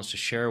talents to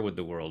share with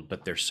the world,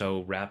 but they're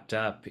so wrapped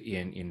up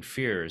in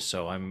fears.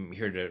 So I'm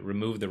here to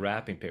remove the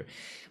wrapping paper.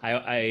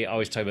 I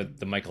always talk about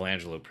the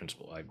Michelangelo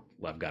principle.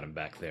 Well, I've got him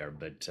back there,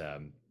 but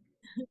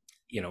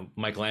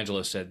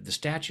Michelangelo said the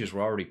statues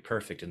were already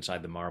perfect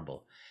inside the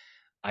marble.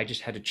 I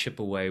just had to chip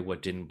away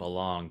what didn't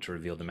belong to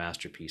reveal the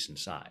masterpiece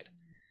inside.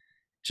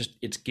 Just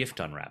it's gift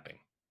unwrapping.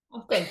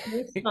 I've got and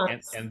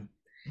goosebumps. and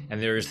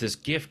and there is this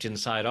gift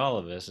inside all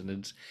of us, and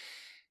it's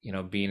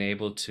being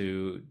able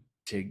to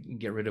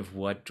get rid of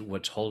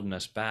what's holding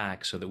us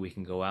back so that we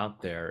can go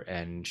out there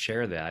and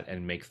share that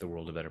and make the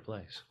world a better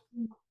place.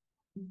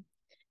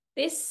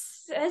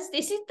 This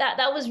is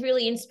that was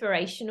really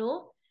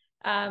inspirational.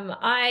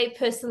 I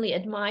personally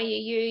admire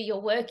you.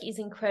 Your work is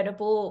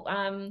incredible.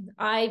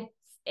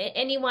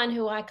 Anyone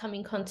who I come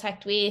in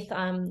contact with,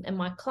 and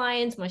my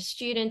clients, my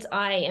students,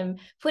 I am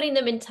putting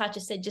them in touch. I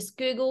said, just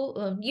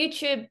Google,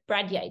 YouTube,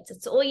 Brad Yates.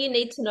 It's all you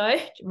need to know.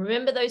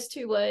 Remember those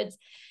two words,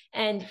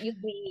 and you'll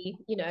be,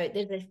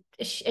 there's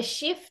a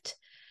shift,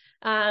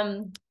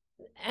 um,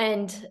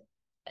 and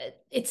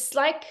it's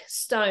like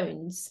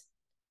stones.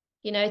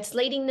 It's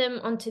leading them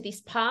onto this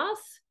path.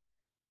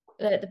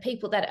 The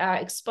people that are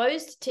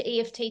exposed to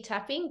EFT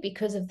tapping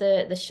because of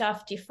the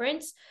shaft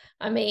difference.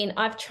 I mean,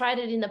 I've tried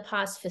it in the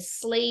past for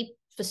sleep,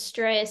 for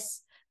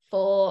stress,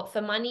 for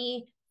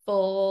money,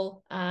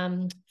 for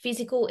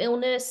physical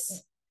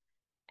illness,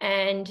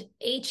 and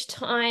each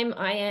time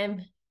I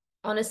am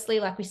honestly,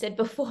 like we said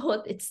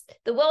before, it's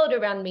the world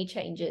around me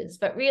changes,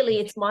 but really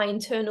it's my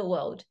internal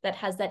world that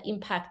has that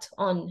impact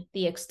on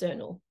the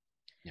external.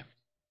 Yeah.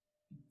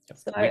 Yep.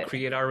 So We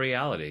create our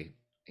reality,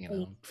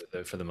 yeah,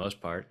 for the most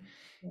part.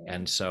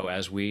 And so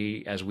as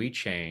we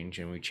change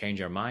and we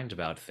change our minds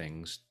about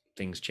things,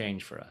 things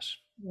change for us.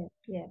 yeah,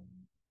 yeah.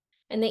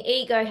 And the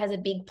ego has a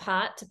big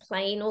part to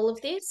play in all of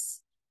this.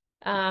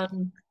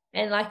 Um,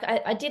 and like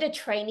I did a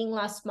training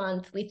last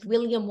month with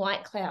William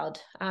Whitecloud.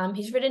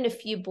 He's written a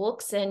few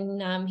books,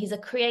 and he's a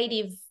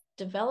creative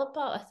developer.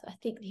 I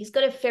think he's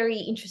got a very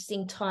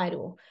interesting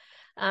title.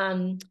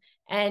 Um,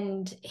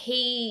 and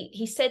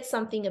he said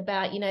something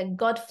about,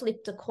 God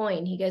flipped a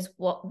coin. He goes,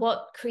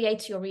 what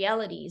creates your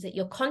reality? Is it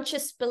your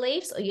conscious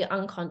beliefs or your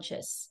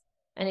unconscious?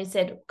 And he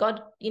said,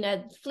 God,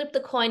 flipped the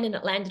coin and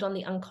it landed on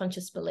the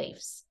unconscious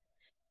beliefs.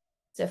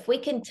 So if we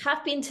can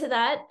tap into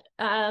that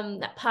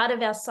part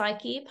of our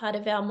psyche, part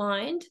of our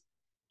mind,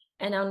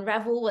 and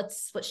unravel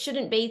what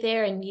shouldn't be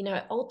there, and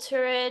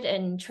alter it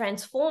and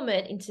transform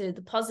it into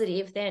the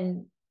positive,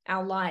 then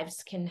our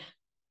lives can,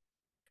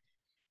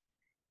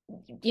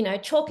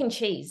 chalk and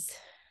cheese.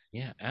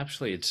 Yeah,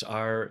 absolutely. It's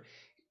our,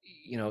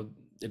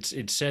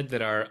 it's said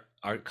that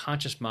our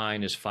conscious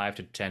mind is 5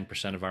 to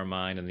 10% of our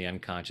mind, and the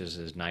unconscious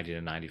is 90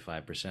 to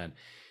 95%.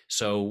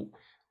 So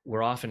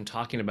we're often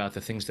talking about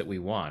the things that we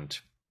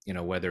want,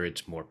 whether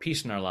it's more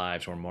peace in our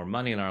lives or more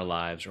money in our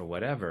lives or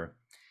whatever.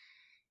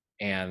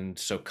 And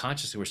so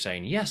consciously we're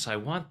saying, yes, I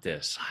want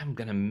this. I'm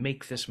going to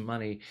make this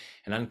money.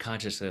 And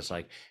unconsciously it's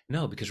like,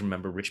 no, because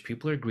remember, rich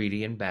people are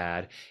greedy and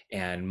bad,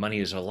 and money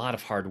is a lot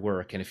of hard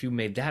work. And if you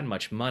made that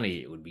much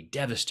money, it would be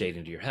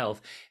devastating to your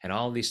health and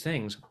all these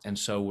things. And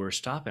so we're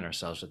stopping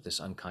ourselves at this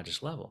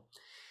unconscious level.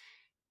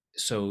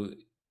 So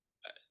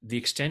the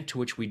extent to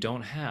which we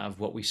don't have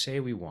what we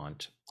say we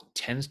want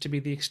tends to be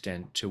the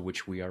extent to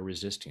which we are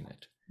resisting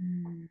it.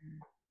 Mm.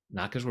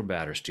 Not because we're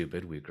bad or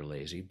stupid, weak or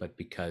lazy, but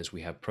because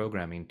we have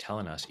programming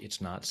telling us it's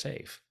not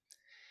safe.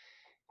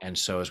 And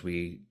so as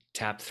we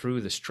tap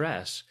through the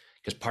stress,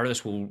 because part of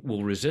this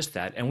will resist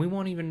that, and we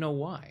won't even know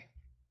why,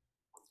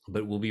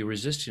 but we'll be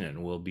resisting it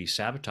and we'll be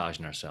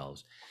sabotaging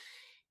ourselves.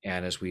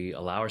 And as we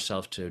allow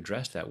ourselves to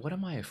address that, what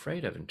am I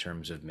afraid of in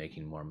terms of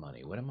making more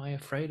money? What am I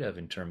afraid of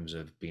in terms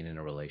of being in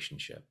a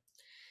relationship?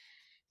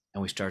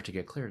 And we start to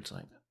get clear. It's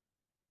like,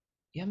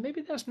 yeah,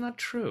 maybe that's not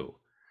true.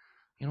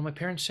 My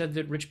parents said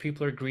that rich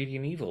people are greedy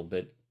and evil,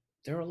 but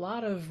there are a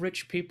lot of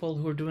rich people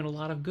who are doing a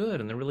lot of good,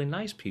 and they're really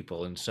nice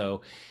people. And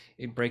so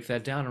you break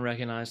that down and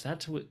recognize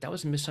that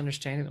was a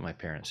misunderstanding that my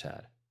parents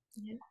had.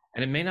 Yeah.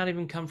 And it may not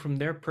even come from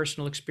their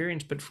personal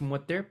experience, but from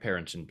what their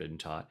parents had been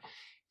taught.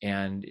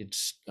 And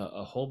it's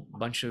a whole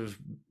bunch of,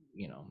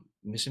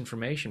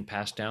 misinformation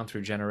passed down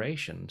through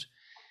generations.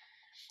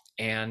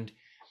 And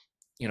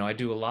I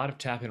do a lot of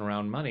tapping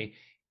around money,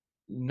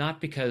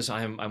 not because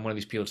I'm one of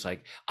these people. It's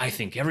like, I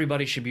think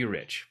everybody should be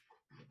rich,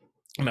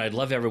 and I'd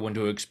love everyone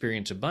to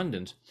experience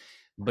abundance.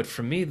 But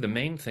for me, the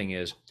main thing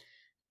is,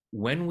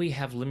 when we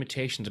have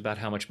limitations about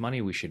how much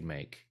money we should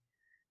make,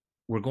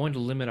 we're going to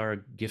limit our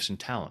gifts and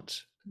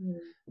talents.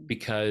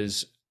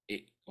 Because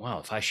well,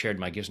 if I shared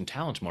my gifts and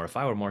talents more, if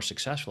I were more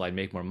successful, I'd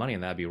make more money,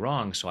 and that'd be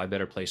wrong. So I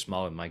better play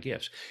small with my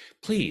gifts.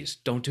 Please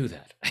don't do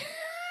that.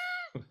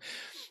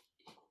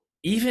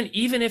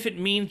 Even if it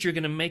means you're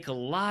going to make a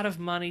lot of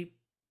money,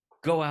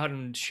 go out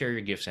and share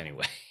your gifts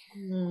anyway.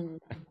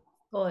 Of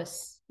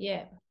course,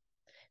 yeah.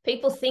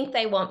 People think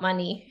they want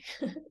money,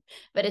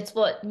 but it's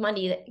what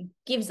money that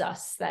gives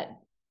us that.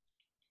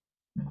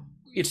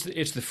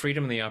 It's the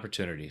freedom and the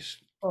opportunities.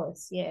 Of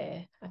course,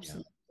 yeah,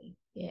 absolutely.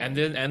 Yeah. And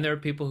there are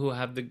people who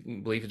have the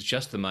belief it's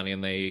just the money,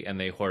 and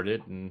they hoard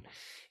it, and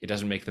it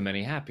doesn't make them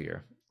any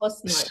happier. Of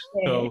course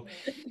not. So,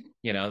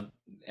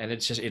 and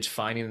it's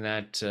finding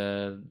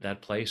that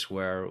place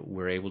where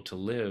we're able to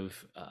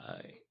live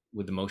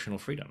with emotional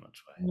freedom.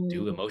 That's why I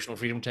do emotional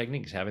freedom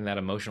techniques, having that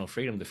emotional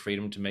freedom, the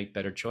freedom to make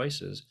better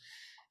choices,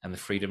 and the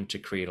freedom to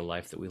create a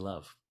life that we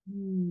love.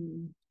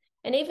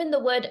 And even the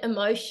word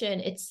emotion,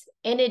 it's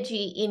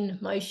energy in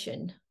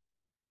motion.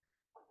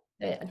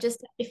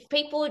 Just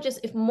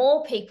if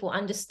more people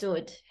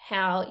understood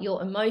how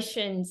your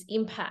emotions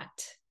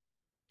impact,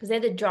 because they're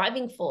the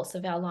driving force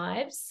of our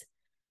lives.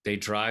 They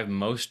drive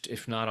most,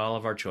 if not all,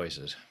 of our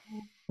choices.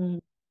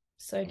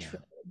 So true.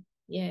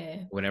 Yeah.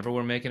 Whenever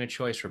we're making a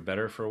choice, for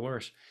better or for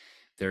worse,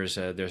 there's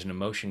an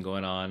emotion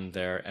going on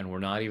there, and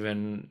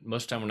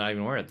most of the time we're not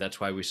even aware of it. That's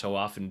why we so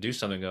often do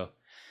something and go,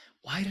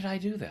 why did I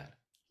do that?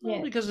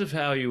 Well, because of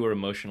how you were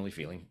emotionally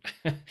feeling.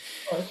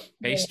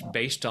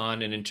 based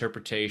on an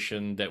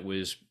interpretation that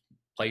was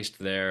placed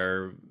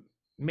there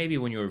maybe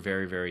when you were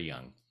very, very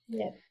young.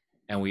 Yeah.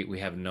 And we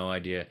have no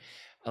idea.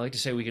 I like to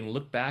say we can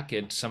look back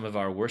at some of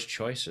our worst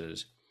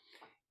choices,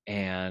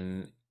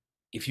 and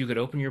if you could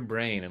open your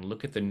brain and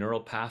look at the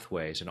neural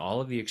pathways and all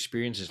of the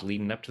experiences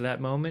leading up to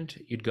that moment,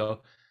 you'd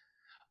go,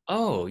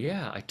 oh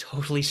yeah, I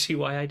totally see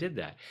why I did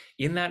that.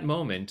 In that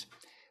moment,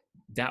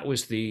 that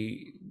was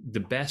the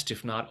best,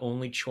 if not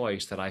only,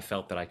 choice that I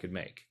felt that I could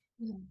make.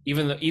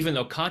 Even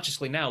though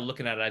consciously now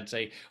looking at it, I'd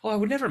say, oh, I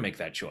would never make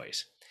that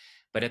choice.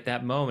 But at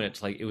that moment,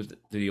 it's like it was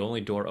the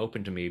only door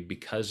open to me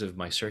because of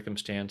my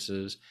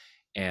circumstances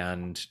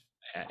and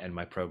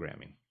my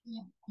programming.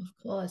 Yeah,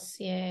 of course.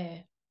 Yeah.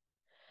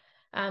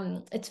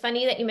 It's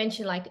funny that you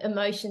mentioned like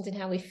emotions and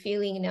how we're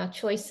feeling in our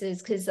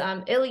choices, because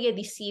earlier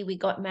this year we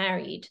got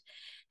married,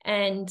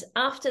 and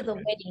after the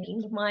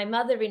wedding, my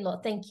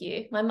mother-in-law, thank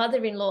you, my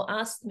mother-in-law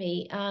asked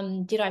me,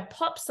 did I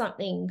pop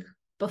something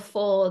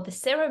before the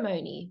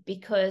ceremony,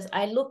 because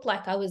I looked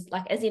like I was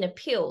like, as in a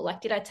pill,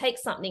 like did I take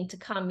something to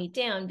calm me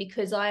down,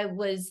 because I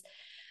was,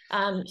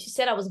 she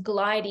said I was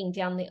gliding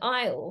down the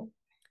aisle.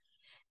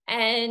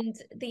 And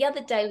the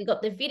other day we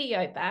got the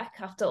video back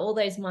after all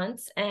those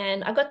months,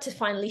 and I got to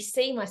finally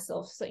see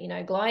myself, so,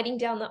 gliding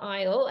down the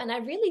aisle. And I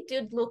really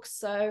did look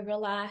so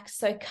relaxed,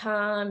 so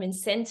calm and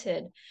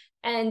centered.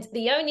 And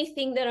the only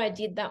thing that I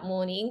did that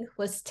morning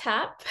was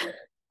tap,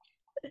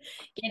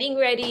 getting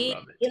ready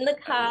in the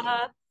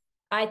car.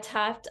 I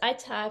tapped,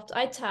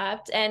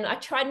 and I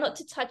tried not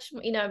to touch,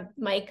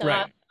 makeup.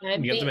 Right.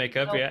 You get the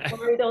makeup, yeah.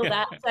 All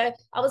that. So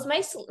I was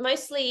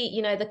mostly,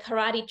 the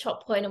karate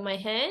chop point on my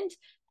hand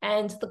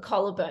and the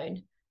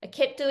collarbone. I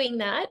kept doing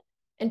that,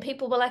 and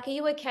people were like, "Are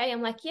you okay?"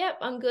 I'm like, "Yep,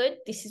 I'm good.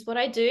 This is what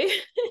I do."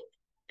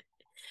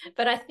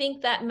 But I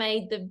think that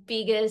made the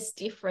biggest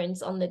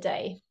difference on the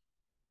day.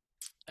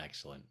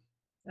 Excellent.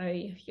 So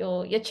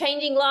you're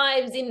changing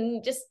lives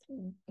in just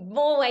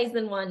more ways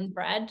than one,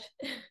 Brad.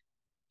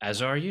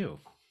 As are you.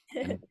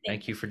 And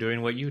thank you for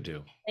doing what you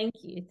do. Thank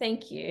you.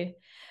 Thank you.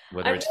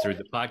 Whether it's through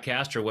the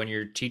podcast or when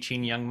you're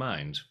teaching young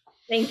minds.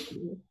 Thank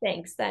you.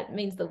 Thanks. That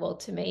means the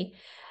world to me.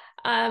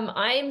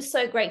 I am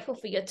so grateful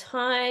for your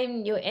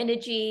time, your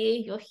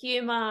energy, your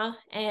humor,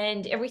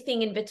 and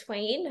everything in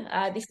between.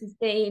 This has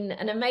been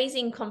an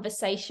amazing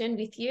conversation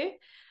with you.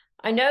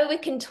 I know we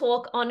can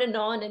talk on, and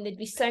there'd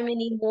be so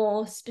many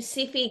more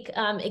specific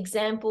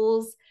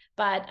examples,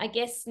 but I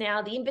guess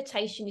now the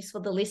invitation is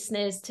for the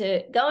listeners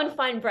to go and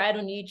find Brad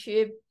on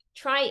YouTube,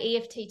 try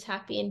EFT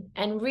Tapping,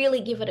 and really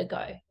give it a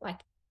go.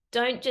 Like,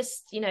 don't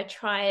just,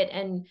 try it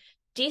and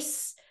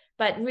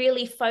but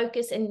really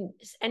focus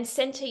and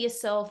center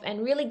yourself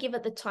and really give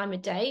it the time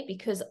of day,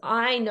 because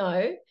I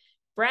know,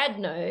 Brad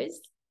knows,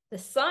 the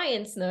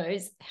science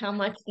knows how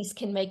much this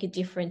can make a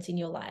difference in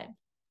your life.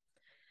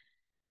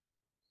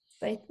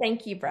 So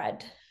thank you,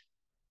 Brad.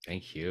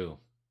 Thank you.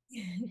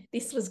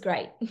 This was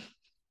great.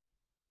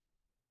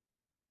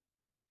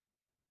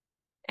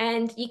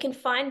 And you can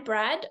find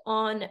Brad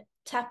on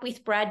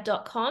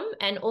tapwithbrad.com,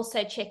 and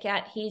also check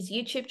out his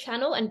YouTube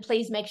channel, and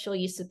please make sure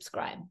you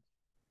subscribe.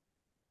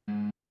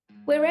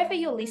 Wherever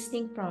you're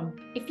listening from,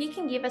 if you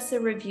can give us a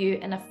review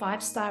and a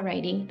 5-star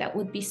rating, that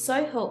would be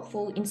so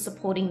helpful in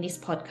supporting this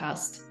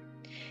podcast.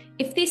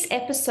 If this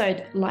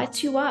episode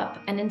lights you up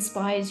and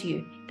inspires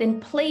you,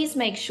 then please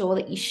make sure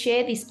that you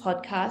share this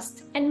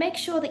podcast and make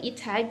sure that you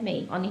tag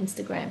me on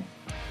Instagram.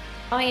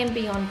 I am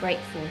beyond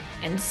grateful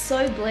and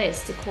so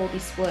blessed to call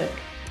this work.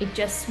 It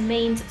just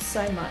means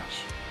so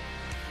much.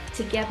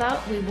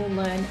 Together we will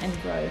learn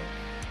and grow.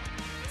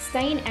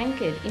 Staying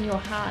anchored in your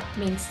heart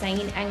means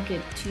staying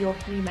anchored to your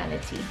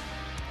humanity.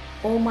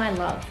 All my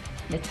love,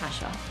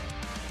 Natasha.